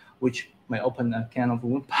mode, which may open a can of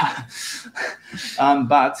worms.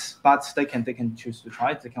 But they can choose to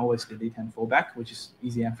try it. They can always delete and fall back, which is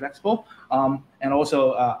easy and flexible. And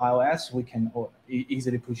also iOS, we can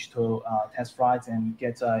easily push to test flights and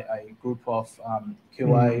get a group of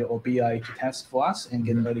QA or BA to test for us and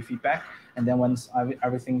get early feedback. And then once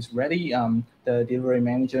everything's ready, the delivery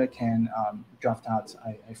manager can draft out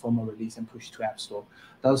a formal release and push to App Store.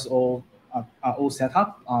 Those all are all set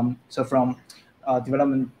up. So from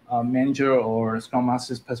development manager or Scrum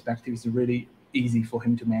Master's perspective, it's really easy for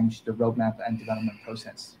him to manage the roadmap and development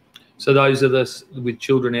process. So those of us with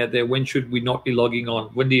children out there, when should we not be logging on?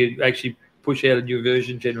 When do you actually push out a new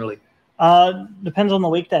version generally? Depends on the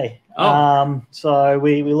weekday. So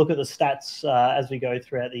we look at the stats as we go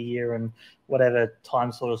throughout the year and whatever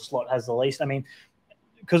time sort of slot has the least. I mean,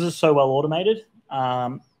 because it's so well automated,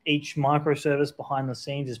 each microservice behind the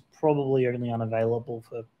scenes is probably only unavailable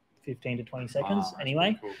for 15 to 20 seconds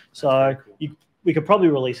anyway. Cool. So cool. We could probably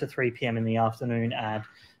release at 3 p.m. in the afternoon and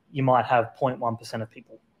you might have 0.1% of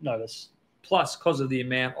people notice. Plus, because of the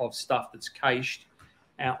amount of stuff that's cached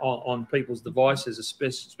on people's devices,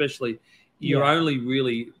 especially, you're only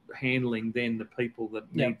really handling then the people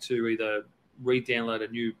that need to either re-download a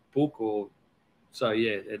new book or so.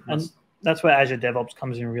 Yeah, it must. And that's where Azure DevOps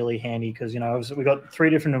comes in really handy because, you know, we've got 3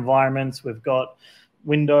 different environments. We've got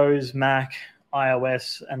Windows, Mac,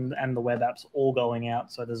 iOS, and the web apps all going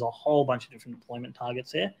out. So there's a whole bunch of different deployment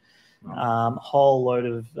targets there. Whole load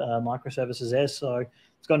of microservices there. So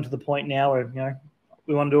it's gotten to the point now where, you know,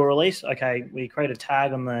 we want to do a release. Okay, we create a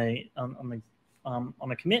tag on a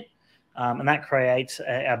commit, and that creates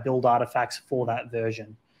our build artifacts for that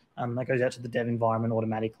version. That goes out to the dev environment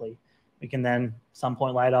automatically. We can then, some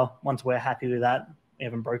point later, once we're happy with that, we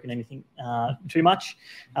haven't broken anything too much,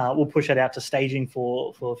 we'll push it out to staging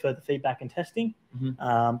for further feedback and testing.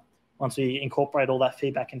 Once we incorporate all that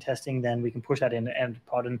feedback and testing, then we can push that into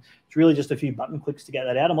Enterprise. And it's really just a few button clicks to get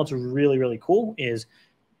that out. And what's really, really cool is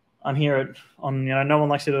I'm here no one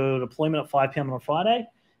likes to do a deployment at 5 p.m. on a Friday.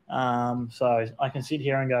 So I can sit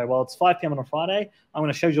here and go, well, it's 5 p.m. on a Friday. I'm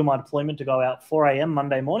going to schedule my deployment to go out 4 a.m.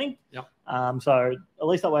 Monday morning. Yep. So at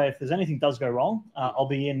least that way, if there's anything does go wrong, I'll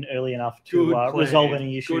be in early enough to resolve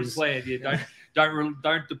any issues. Good plan. Yeah,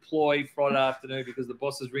 don't deploy Friday afternoon because the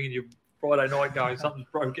boss is ringing you Friday night going something's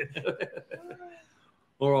broken.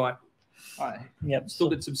 All right. Yep. Still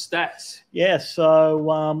got some stats. Yeah. So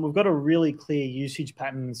we've got a really clear usage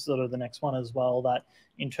pattern, sort of the next one as well. That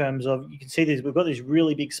in terms of, you can see these, we've got these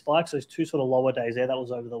really big spikes. Those 2 sort of lower days there. That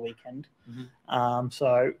was over the weekend.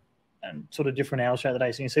 So and sort of different hours throughout the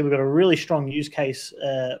day. So you can see we've got a really strong use case.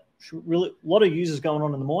 Really, a lot of users going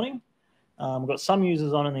on in the morning. We've got some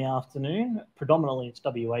users on in the afternoon. Predominantly, it's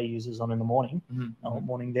WA users on in the morning,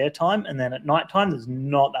 morning their time. And then at night time, there's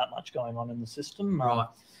not that much going on in the system. Right.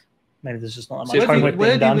 Maybe there's just not that much homework Where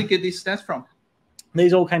being done. did we get these stats from?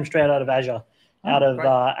 These all came straight out of Azure, out of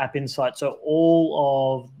App Insight. So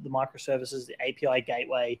all of the microservices, the API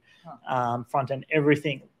gateway, front end,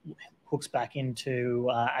 everything hooks back into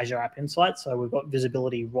Azure App Insight. So we've got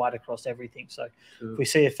visibility right across everything. So if we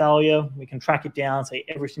see a failure, we can track it down, see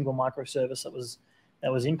every single microservice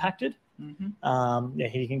that was impacted.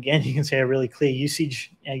 Here you can see a really clear usage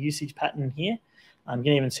pattern here. You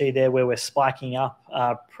can even see there where we're spiking up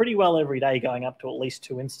pretty well every day, going up to at least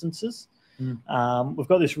 2 instances. We've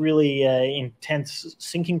got this really intense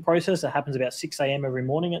syncing process that happens about 6 a.m. every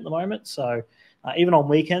morning at the moment. So even on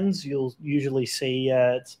weekends, you'll usually see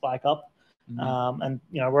it spike up. And,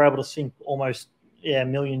 we're able to sync almost a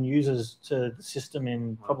million users to the system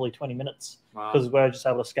in probably 20 minutes because we're just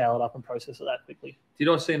able to scale it up and process it that quickly. Did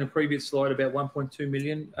I see in a previous slide about 1.2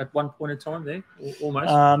 million at one point in time there? Almost?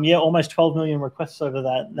 Almost 12 million requests over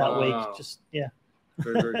that week.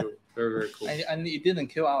 Very, very good. Very, very cool. And it didn't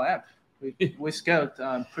kill our app. We scaled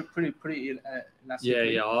pretty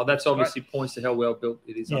elastically. Yeah. Oh, that's obviously points to how well built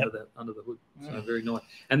it is under the hood. So very nice.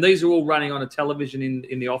 And these are all running on a television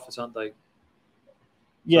in the office, aren't they?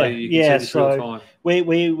 Yeah, so you can see this real time.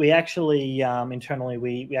 We actually internally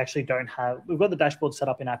we actually don't have. We've got the dashboard set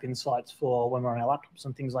up in App Insights for when we're on our laptops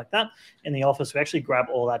and things like that. In the office, we actually grab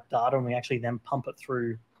all that data and we actually then pump it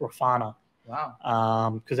through Grafana.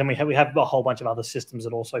 Wow. Because then we have a whole bunch of other systems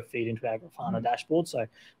that also feed into our Grafana dashboard. So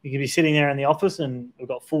you can be sitting there in the office and we've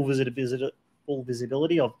got full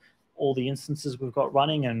visibility of all the instances we've got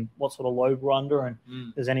running and what sort of load we're under and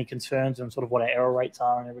if there's any concerns and sort of what our error rates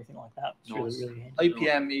are and everything like that. It's really handy.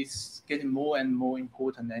 APM is getting more and more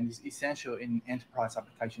important and is essential in enterprise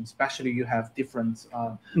applications, especially you have different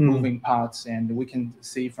moving parts, and we can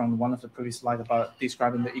see from one of the previous slides about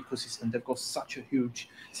describing the ecosystem. They've got such a huge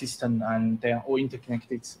system and they are all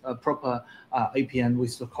interconnected. Proper APM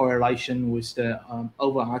with the correlation with the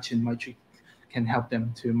overarching metric can help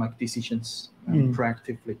them to make decisions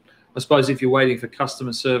proactively. I suppose if you're waiting for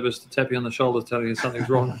customer service to tap you on the shoulder telling you something's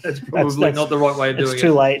wrong, that's probably not the right way of doing it. It's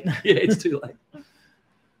too late. Yeah, it's too late.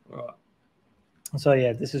 All right. So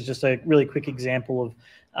yeah, this is just a really quick example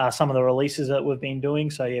of some of the releases that we've been doing.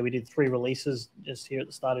 So yeah, we did 3 releases just here at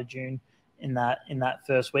the start of June in that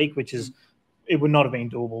first week, which is it would not have been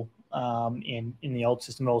doable in the old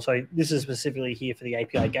system at all. So this is specifically here for the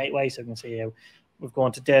API gateway. So we can see we've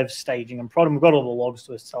gone to dev, staging, and prod, and we've got all the logs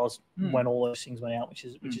to tell us when all those things went out, which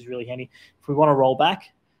is really handy. If we want to roll back,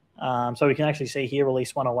 so we can actually see here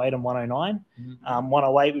release 108 and 109.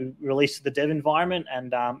 108 we released to the dev environment,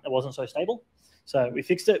 and it wasn't so stable. So we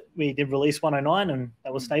fixed it. We did release 109, and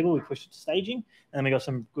that was stable. We pushed it to staging, and then we got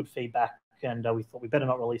some good feedback, and we thought we better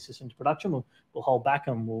not release this into production. We'll hold back,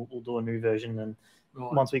 and we'll do a new version. And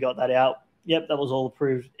once we got that out, that was all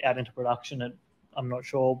approved out into production. I'm not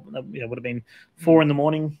sure. It would have been 4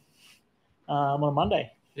 a.m. On a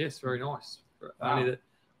Monday. Yes, very nice. Wow.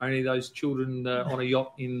 Only those children on a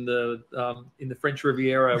yacht in the French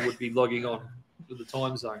Riviera would be logging on to the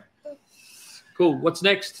time zone. Cool. What's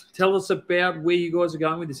next? Tell us about where you guys are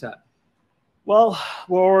going with this app. Well,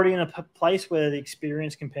 we're already in a place where the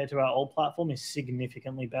experience compared to our old platform is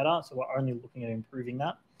significantly better. So we're only looking at improving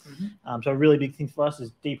that. So a really big thing for us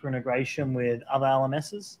is deeper integration with other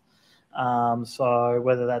LMSs. So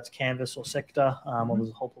whether that's Canvas or Sector, or there's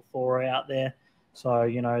a whole plethora out there. So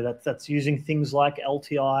that's using things like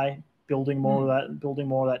LTI, building more of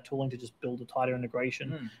that tooling to just build a tighter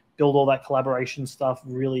integration, build all that collaboration stuff,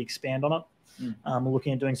 really expand on it. We're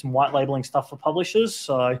looking at doing some white labeling stuff for publishers.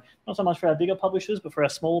 So not so much for our bigger publishers, but for our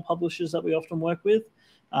smaller publishers that we often work with.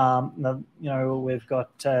 We've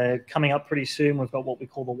got coming up pretty soon. We've got what we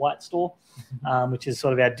call the White Store, which is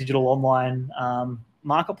sort of our digital online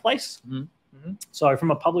marketplace. So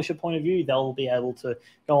from a publisher point of view, they'll be able to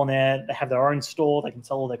go on there. They have their own store. They can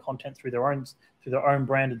sell all their content through their own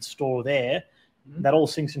branded store there. That all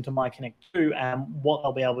syncs into MyConnect too. And what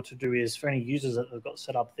they'll be able to do is for any users that they've got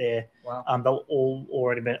set up there, they'll all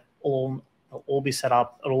be set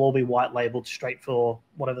up. It'll all be white labeled straight for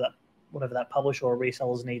whatever that publisher or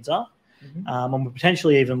reseller's needs are. And we're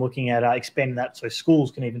potentially even looking at expanding that so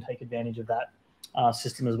schools can even take advantage of that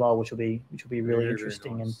system as well, which will be really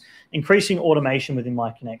interesting, nice. And increasing automation within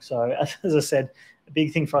MyConnect. So as I said, a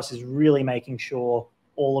big thing for us is really making sure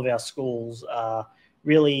all of our schools are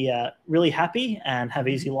really happy and have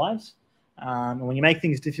easy lives. And when you make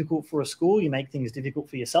things difficult for a school, you make things difficult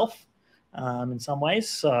for yourself in some ways.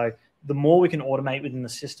 So the more we can automate within the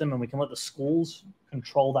system and we can let the schools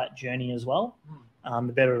control that journey as well,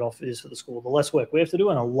 the better it off is for the school. The less work we have to do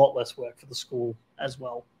and a lot less work for the school as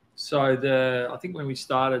well. So I think when we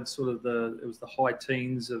started, it was the high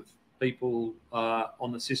teens of people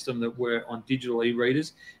on the system that were on digital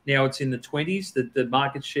e-readers. Now it's in the 20s, the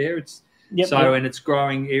market share. And it's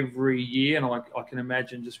growing every year. And I can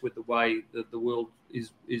imagine just with the way that the world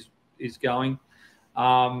is going,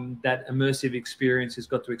 that immersive experience has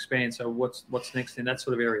got to expand. So what's next in that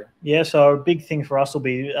sort of area? Yeah, so a big thing for us will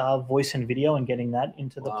be voice and video and getting that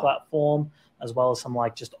into the platform, as well as some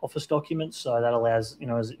just Office documents. So that allows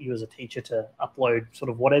you as a teacher to upload sort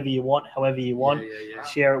of whatever you want, however you want,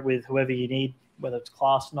 share it with whoever you need, whether it's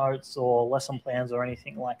class notes or lesson plans or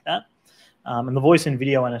anything like that. And the voice and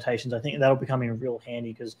video annotations, I think that'll become real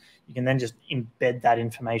handy because you can then just embed that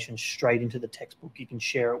information straight into the textbook. You can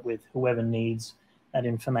share it with whoever needs that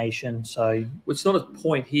information. So it's not a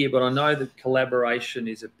point here, but I know that collaboration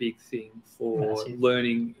is a big thing for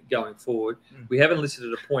learning going forward. We haven't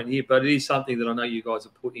listed a point here, but it is something that I know you guys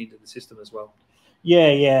have put into the system as well.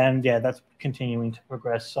 And that's continuing to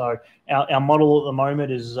progress. So our model at the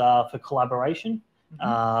moment is for collaboration.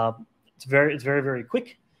 It's very, very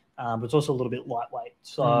quick. but it's also a little bit lightweight.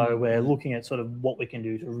 So we're looking at sort of what we can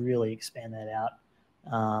do to really expand that out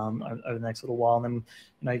over the next little while. And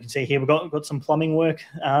then, you can see here we've got some plumbing work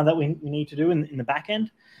that we need to do in the back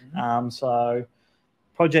end. So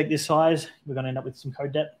project this size, we're going to end up with some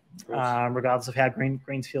code debt, regardless of how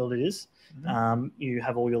greenfield it is. You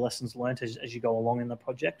have all your lessons learned as you go along in the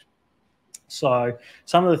project. So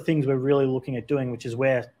some of the things we're really looking at doing, which is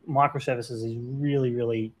where microservices is really,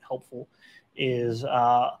 really helpful, is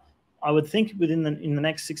I would think in the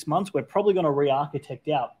next 6 months, we're probably going to re-architect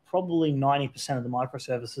out probably 90% of the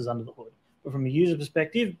microservices under the hood. But from a user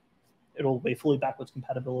perspective, it'll be fully backwards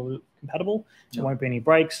compatible. There won't be any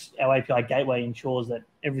breaks. Our API gateway ensures that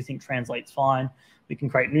everything translates fine. We can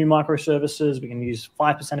create new microservices. We can use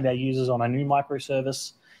 5% of our users on a new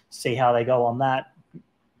microservice, see how they go on that,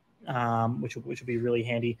 which will be really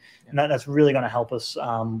handy. And that's really going to help us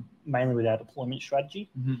mainly with our deployment strategy.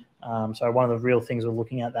 So one of the real things we're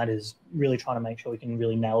looking at that is really trying to make sure we can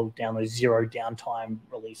really nail down those zero downtime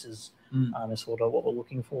releases. Is sort of what we're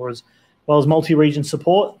looking for, as well as multi-region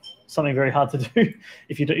support, something very hard to do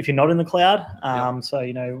if you're not in the cloud.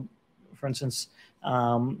 So, for instance,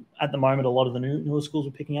 at the moment, a lot of the newer schools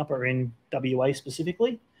we're picking up are in WA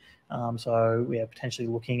specifically. So we are potentially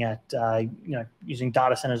looking at using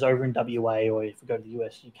data centers over in WA, or if we go to the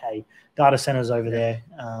US, UK, data centers over there,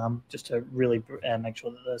 just to really make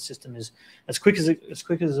sure that the system is as quick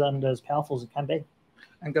as and as powerful as it can be.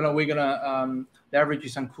 And we're gonna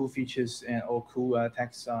leverage some cool features or cool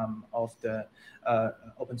techs of the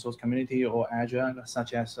open source community or Azure,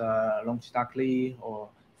 such as longitudinally or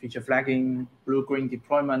feature flagging, blue-green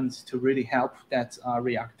deployments to really help that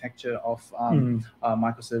re-architecture of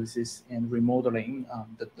microservices and remodeling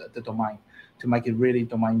the domain to make it really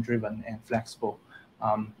domain-driven and flexible.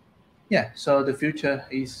 So the future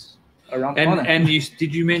is around the corner. And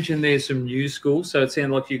did you mention there's some new schools? So it sounds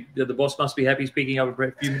like the boss must be happy speaking up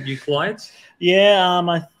a few new clients. Yeah,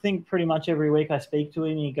 I think pretty much every week I speak to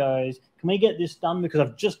him, he goes, "Can we get this done? Because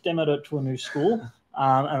I've just demoed it to a new school."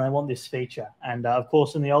 And they want this feature. And of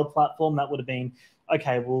course, in the old platform, that would have been,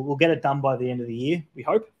 okay, we'll get it done by the end of the year, we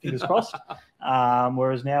hope, fingers crossed.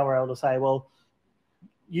 Whereas now we're able to say, well,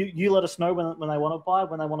 you let us know when they want to buy,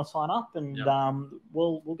 when they want to sign up, and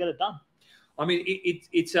we'll get it done. I mean,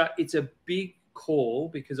 it's a big call,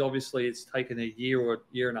 because obviously it's taken a year or a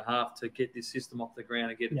year and a half to get this system off the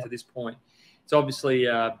ground and get it to this point. It's obviously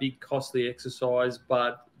a big, costly exercise,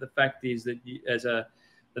 but the fact is that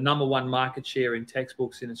the number one market share in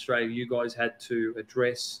textbooks in Australia, you guys had to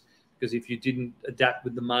address, because if you didn't adapt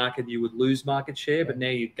with the market, you would lose market share. But now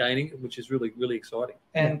you're gaining it, which is really, really exciting.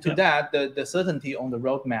 And to that, the certainty on the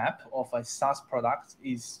roadmap of a SaaS product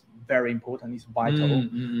is very important. It's vital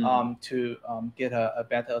to get a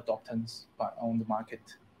better adoptance on the market.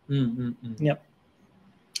 Yep.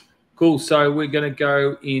 Cool. So we're going to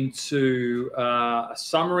go into a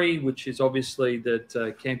summary, which is obviously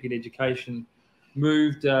that Campion Education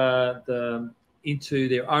moved into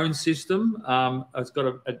their own system. It's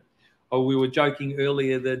got we were joking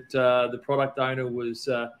earlier that the product owner was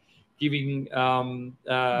giving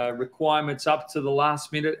requirements up to the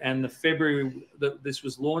last minute, and the February that this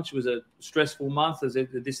was launched was a stressful month, as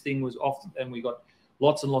this thing was off, and we got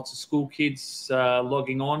lots and lots of school kids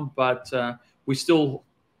logging on, but some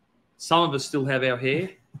of us still have our hair.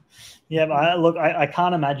 Yeah, but I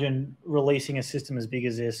can't imagine releasing a system as big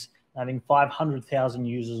as this, having 500,000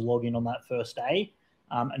 users log in on that first day,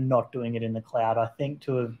 and not doing it in the cloud. I think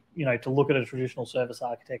to look at a traditional service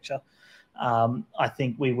architecture, I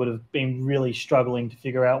think we would have been really struggling to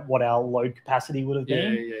figure out what our load capacity would have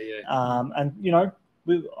been. And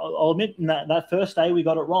I'll admit, that first day we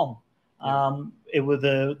got it wrong. It was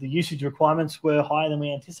the usage requirements were higher than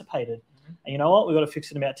we anticipated, and you know what? We got to fix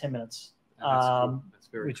it in about 10 minutes.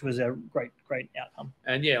 Which was a great outcome.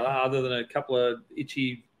 And other than a couple of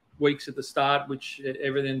itchy weeks at the start, which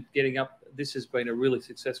everything getting up, this has been a really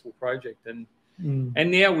successful project, and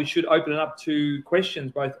now we should open it up to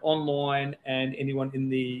questions, both online and anyone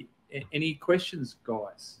in any questions,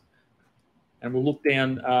 guys. And we'll look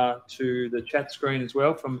down to the chat screen as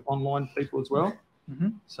well from online people as well.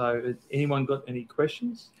 So has anyone got any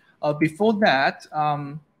questions? Before that,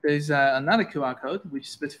 there's another QR code which is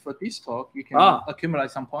specific for this talk. You can accumulate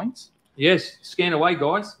some points. Yes, scan away,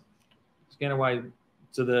 guys. Scan away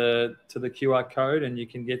to the QR code, and you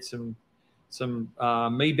can get some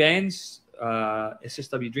Me Bands,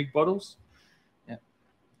 SSW drink bottles,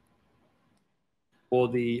 or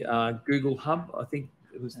the Google Hub. I think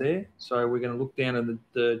it was there. So we're going to look down in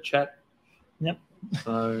the chat. Yep.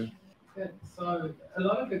 So. So a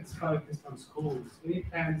lot of it's focused on schools. Any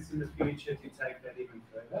plans in the future to take that even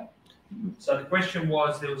further? So the question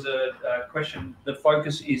was, there was a question, the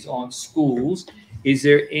focus is on schools. Is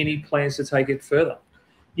there any plans to take it further?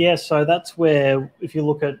 Yeah, so that's where, if you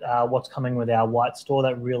look at what's coming with our white store,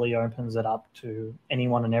 that really opens it up to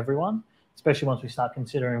anyone and everyone, especially once we start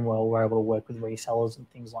considering, well, we're able to work with resellers and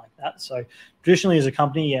things like that. So traditionally as a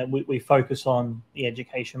company, yeah, we focus on the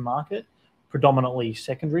education market, predominantly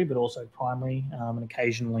secondary, but also primary and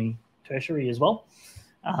occasionally tertiary as well.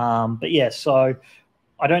 But yeah, so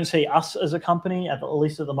I don't see us as a company, at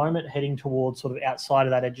least at the moment, heading towards sort of outside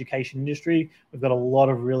of that education industry. We've got a lot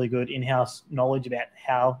of really good in-house knowledge about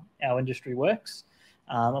how our industry works,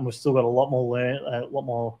 and we've still got a lot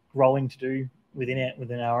more growing to do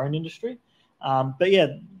within our own industry. But yeah,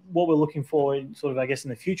 what we're looking for, sort of, I guess,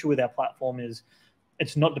 in the future with our platform is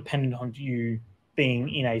it's not dependent on you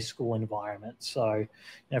being in a school environment. So, you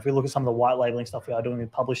know, if we look at some of the white labeling stuff we are doing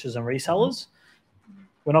with publishers and resellers,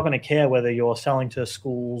 we're not going to care whether you're selling to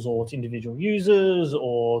schools or to individual users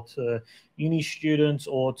or to uni students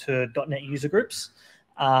or to .NET user groups.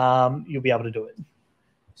 You'll be able to do it.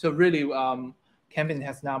 So really, Campion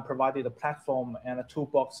has now provided a platform and a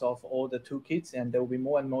toolbox of all the toolkits, and there will be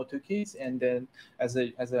more and more toolkits. And then as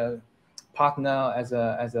a partner, as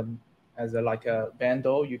a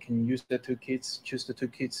vendor, you can use the toolkits, choose the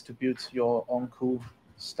toolkits to build your own cool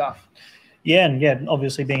stuff. Yeah, and yeah,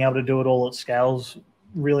 obviously being able to do it all at scales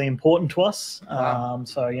really important to us. Wow.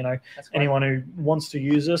 So, you know, anyone who wants to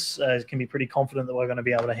use us can be pretty confident that we're going to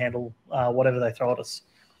be able to handle whatever they throw at us.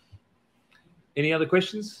 Any other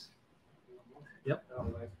questions? Yep.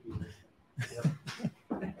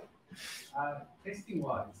 Testing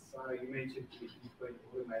wise, so you mentioned you've got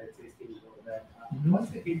automated testing and all that.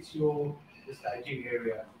 Once it hits the staging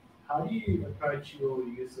area, how do you approach your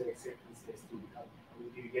user acceptance testing?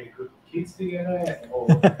 Do you get a group of kids together, or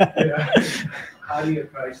how do you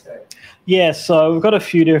approach that? Yeah, so we've got a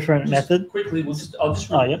few different methods. Quickly, I'll just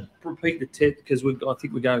repeat the test, because I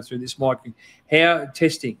think we're going through this, Mike. How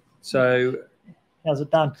testing? So how's it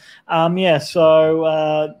done? Yeah,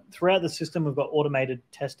 so throughout the system, we've got automated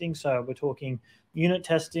testing. So we're talking unit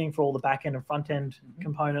testing for all the back end and front end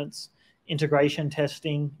components, integration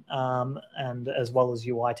testing, and as well as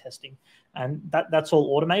UI testing. And that's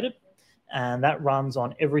all automated. And that runs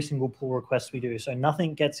on every single pull request we do. So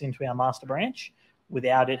nothing gets into our master branch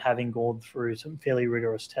without it having gone through some fairly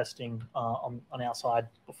rigorous testing on our side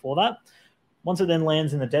before that. Once it then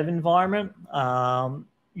lands in the dev environment,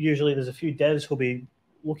 usually there's a few devs who'll be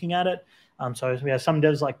looking at it. So we have some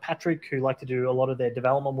devs like Patrick who like to do a lot of their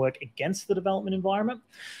development work against the development environment.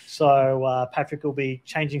 So Patrick will be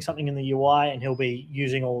changing something in the UI, and he'll be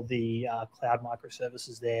using all the cloud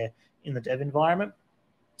microservices there in the dev environment.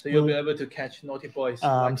 So you'll be able to catch naughty boys.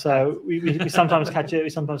 So we sometimes catch it. We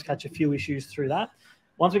sometimes catch a few issues through that.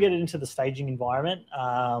 Once we get it into the staging environment,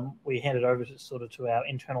 we hand it over to our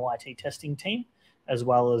internal IT testing team, as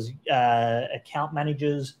well as account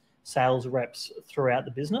managers, sales reps throughout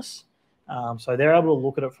the business. So they're able to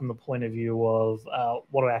look at it from the point of view of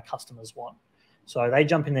what do our customers want. So they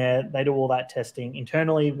jump in there, they do all that testing.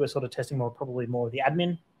 Internally, we're sort of testing probably more of the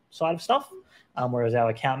admin side of stuff, whereas our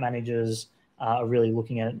account managers are really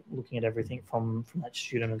looking at everything from that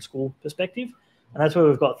student and school perspective. And that's where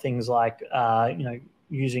we've got things like,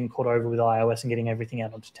 using Cordova with iOS and getting everything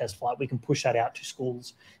out onto test flight. We can push that out to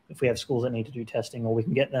schools if we have schools that need to do testing, or we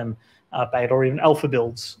can get them beta or even alpha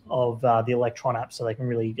builds of the Electron app, so they can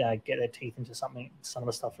really get their teeth into some of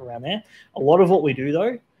the stuff around there. A lot of what we do,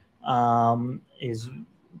 though, is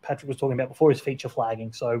Patrick was talking about before, is feature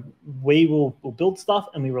flagging. So we'll build stuff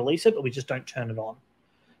and we release it, but we just don't turn it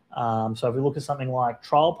on. So if we look at something like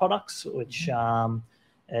trial products, which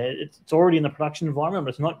it's already in the production environment, but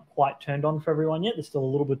it's not quite turned on for everyone yet. There's still a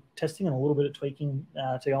little bit of testing and a little bit of tweaking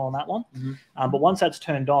to go on that one. But once that's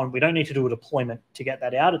turned on, we don't need to do a deployment to get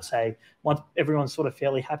that out. It's once everyone's sort of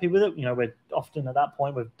fairly happy with it, we're often at that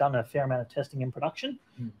point, we've done a fair amount of testing in production.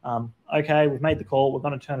 Okay, we've made the call, we're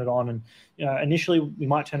going to turn it on. And initially we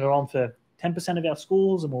might turn it on for 10% of our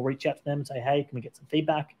schools, and we'll reach out to them and say, hey, can we get some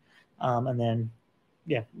feedback? And then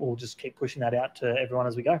we'll just keep pushing that out to everyone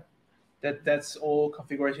as we go. That's all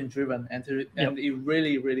configuration driven, and it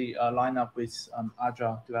really line up with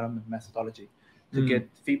agile development methodology to get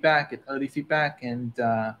feedback, get early feedback, and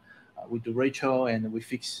we do retro and we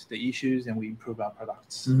fix the issues and we improve our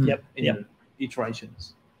products. In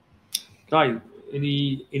iterations. Okay.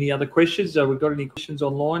 Any other questions? We've got any questions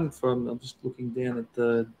online I'm just looking down at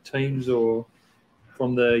the Teams or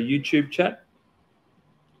from the YouTube chat.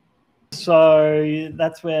 So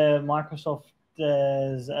that's where Microsoft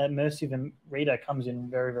there's immersive and reader comes in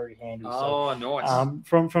very, very handy. Oh, nice.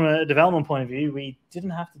 From a development point of view, we didn't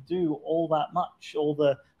have to do all that much. All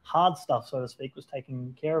the hard stuff, so to speak, was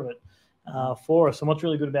taking care of it for us. And what's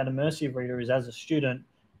really good about immersive reader is, as a student,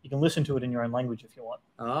 you can listen to it in your own language if you want.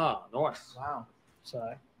 Ah, nice. Wow.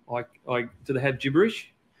 So, do they have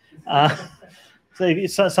gibberish?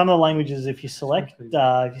 So some of the languages, if you select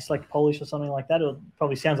Polish or something like that, it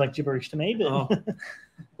probably sounds like gibberish to me. But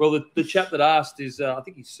well, the chap that asked is, I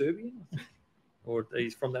think he's Serbian, or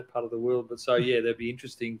he's from that part of the world. But so yeah, that'd be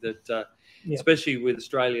interesting. That especially with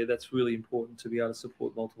Australia, that's really important to be able to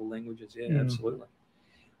support multiple languages. Yeah, absolutely.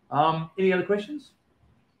 Any other questions?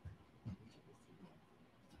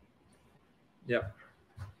 Yeah.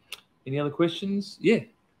 Any other questions? Yeah.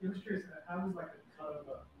 I was curious, how was like a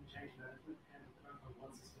cutover change management and from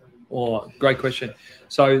one system? Oh, great question.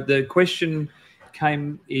 So the question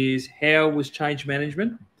is how was change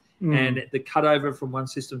management and the cutover from one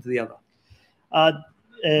system to the other?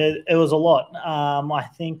 It was a lot. I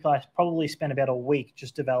think I probably spent about a week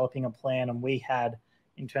just developing a plan, and we had,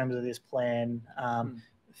 in terms of this plan,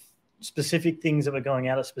 specific things that were going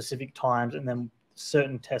out at specific times, and then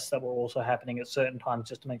certain tests that were also happening at certain times,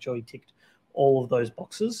 just to make sure we ticked all of those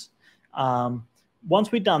boxes.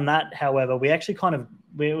 Once we'd done that, however, we actually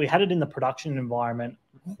we had it in the production environment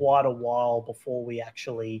quite a while before we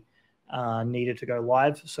actually needed to go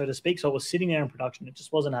live, so to speak. So it was sitting there in production. It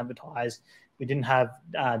just wasn't advertised. We didn't have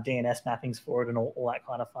DNS mappings for it and all that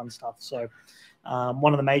kind of fun stuff. So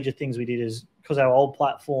one of the major things we did is, because our old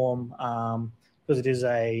platform, because it is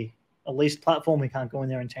a leased platform, we can't go in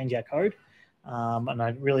there and change our code. And I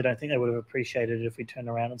really don't think they would have appreciated it if we turned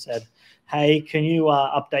around and said, hey, can you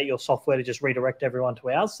update your software to just redirect everyone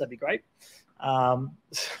to ours? That'd be great.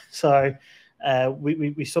 So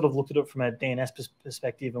we sort of looked at it from a DNS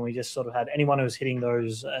perspective, and we just sort of had anyone who was hitting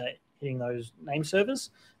those name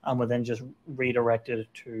servers were then just redirected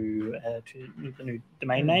to the new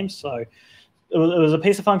domain names. So it was a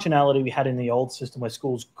piece of functionality we had in the old system where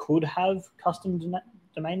schools could have custom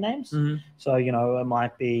domain names. So, it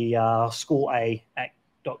might be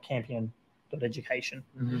school@campion.education.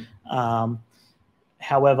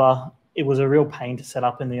 However, it was a real pain to set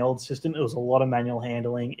up in the old system. It was a lot of manual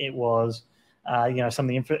handling. It was, some of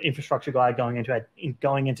the infrastructure guy going into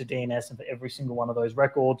DNS, and for every single one of those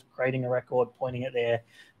records, creating a record, pointing it there,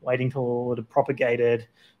 waiting till it propagated,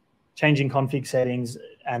 changing config settings,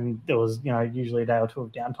 and there was, usually a day or two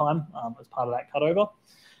of downtime as part of that cutover.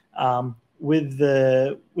 With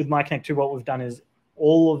MyConnect 2, what we've done is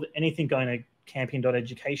all of anything going to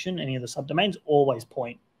Campion.education, any of the subdomains, always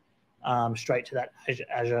point straight to that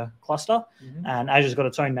Azure cluster. And Azure's got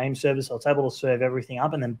its own name server, so it's able to serve everything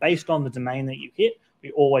up. And then based on the domain that you hit, we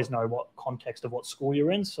always know what context of what school you're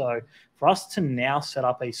in. So for us to now set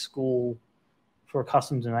up a school for a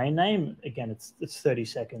custom domain name, again, it's 30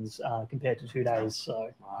 seconds compared to 2 days.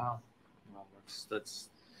 So wow, well, that's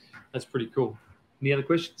pretty cool. Any other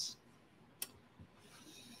questions?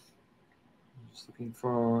 Just looking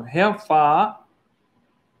for how far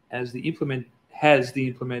has the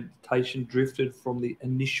implementation drifted from the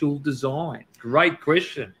initial design? Great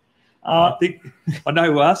question. I think I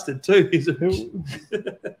know who asked it too.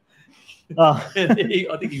 I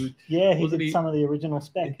think he was. Yeah, he did some of the original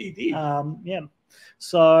spec. He did. Yeah.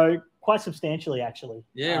 So quite substantially, actually.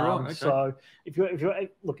 Yeah, right. Okay. So if you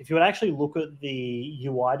would actually look at the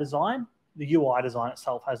UI design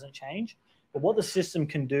itself hasn't changed, but what the system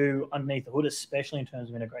can do underneath the hood, especially in terms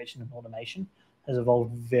of integration and automation, has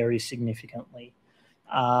evolved very significantly.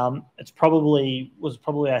 Was probably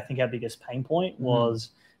I think our biggest pain point was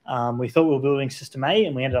we thought we were building System A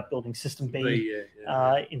and we ended up building System B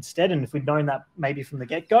instead. And if we'd known that maybe from the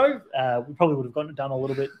get-go, we probably would have gotten it done a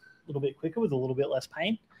little bit quicker with a little bit less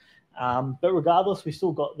pain. But regardless, we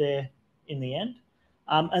still got there in the end.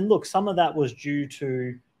 And look, some of that was due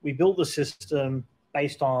to we built the system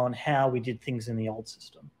based on how we did things in the old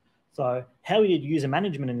system. So how we did user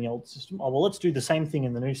management in the old system, let's do the same thing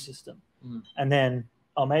in the new system. And then,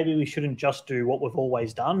 maybe we shouldn't just do what we've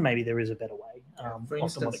always done. Maybe there is a better way. For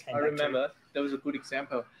instance, I remember there was a good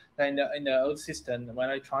example. In the old system, when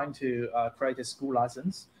I tried to create a school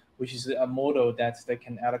license, which is a model that they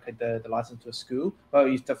can allocate the license to a school.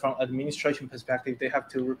 Well, from administration perspective, they have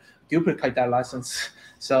to duplicate that license.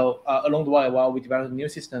 So along the way, while we develop a new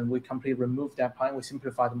system, we completely remove that part. We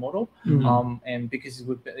simplify the model. And because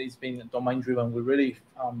it's been domain-driven, we really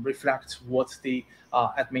reflect what the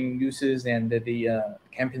admin users and the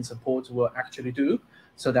Campion support will actually do,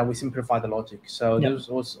 so that we simplify the logic. So there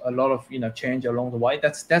was a lot of change along the way.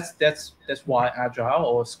 That's why Agile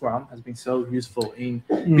or Scrum has been so useful in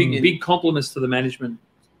big compliments to the management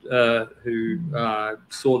who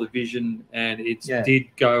saw the vision, and it did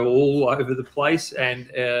go all over the place, and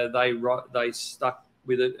they stuck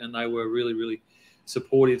with it, and they were really, really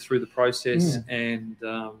supportive through the process, and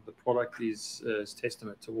the product is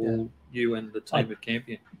testament to all you and the team at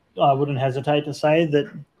Campion. I wouldn't hesitate to say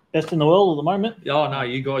that best in the world at the moment. Oh no,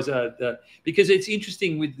 you guys are because it's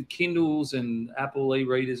interesting with the Kindles and Apple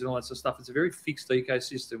e-readers and all that sort of stuff. It's a very fixed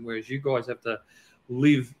ecosystem, whereas you guys have to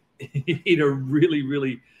live in a really,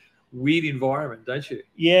 really weird environment, don't you?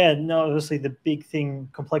 Yeah, no, obviously the big thing,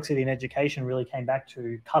 complexity in education, really came back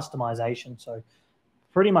to customization. So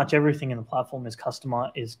pretty much everything in the platform is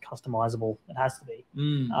customizable. It has to be.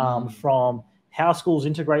 From how schools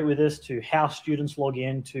integrate with us, to how students log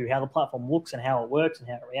in, to how the platform looks and how it works and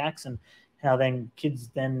how it reacts, and how then kids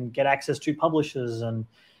then get access to publishers. And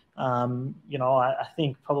I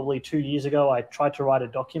think probably 2 years ago I tried to write a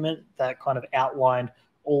document that kind of outlined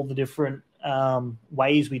all the different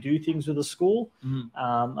ways we do things with the school.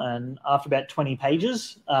 And after about 20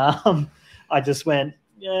 pages, I just went,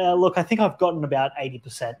 yeah, look, I think I've gotten about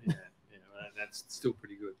 80%. That's still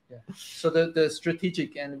pretty good. Yeah. So the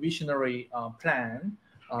strategic and visionary plan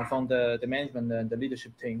from the management and the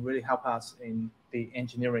leadership team really help us in the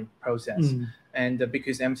engineering process. And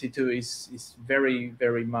because MC2 is very,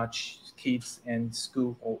 very much kids and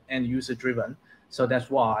school or end user driven, so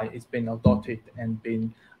that's why it's been adopted and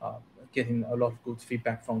been getting a lot of good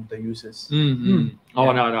feedback from the users.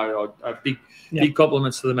 Oh no, big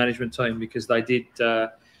compliments to the management team, because they did.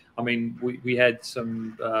 We had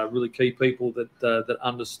some really key people that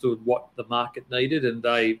understood what the market needed, and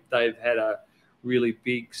they've had a really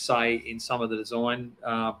big say in some of the design.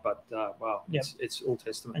 It's all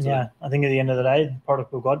testament. And I think at the end of the day, the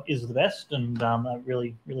product we've got is the best, and that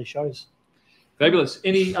really, really shows. Fabulous.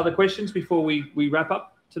 Any other questions before we wrap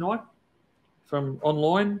up tonight from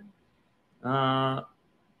online? No,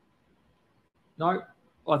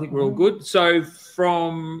 I think we're all good. So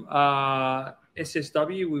from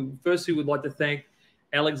SSW, we firstly would like to thank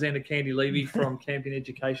Alexander Candy-Levy from Campion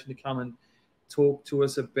Education to come and talk to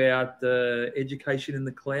us about education in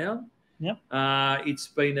the cloud. It's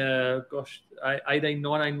been 18,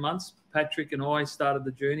 19 months. Patrick and I started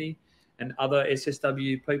the journey, and other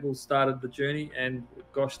SSW people started the journey, and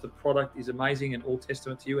gosh, the product is amazing, and all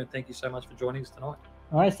testament to you, and thank you so much for joining us tonight.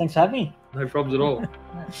 All right, thanks for having me. No problems at all.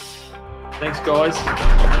 Thanks, guys.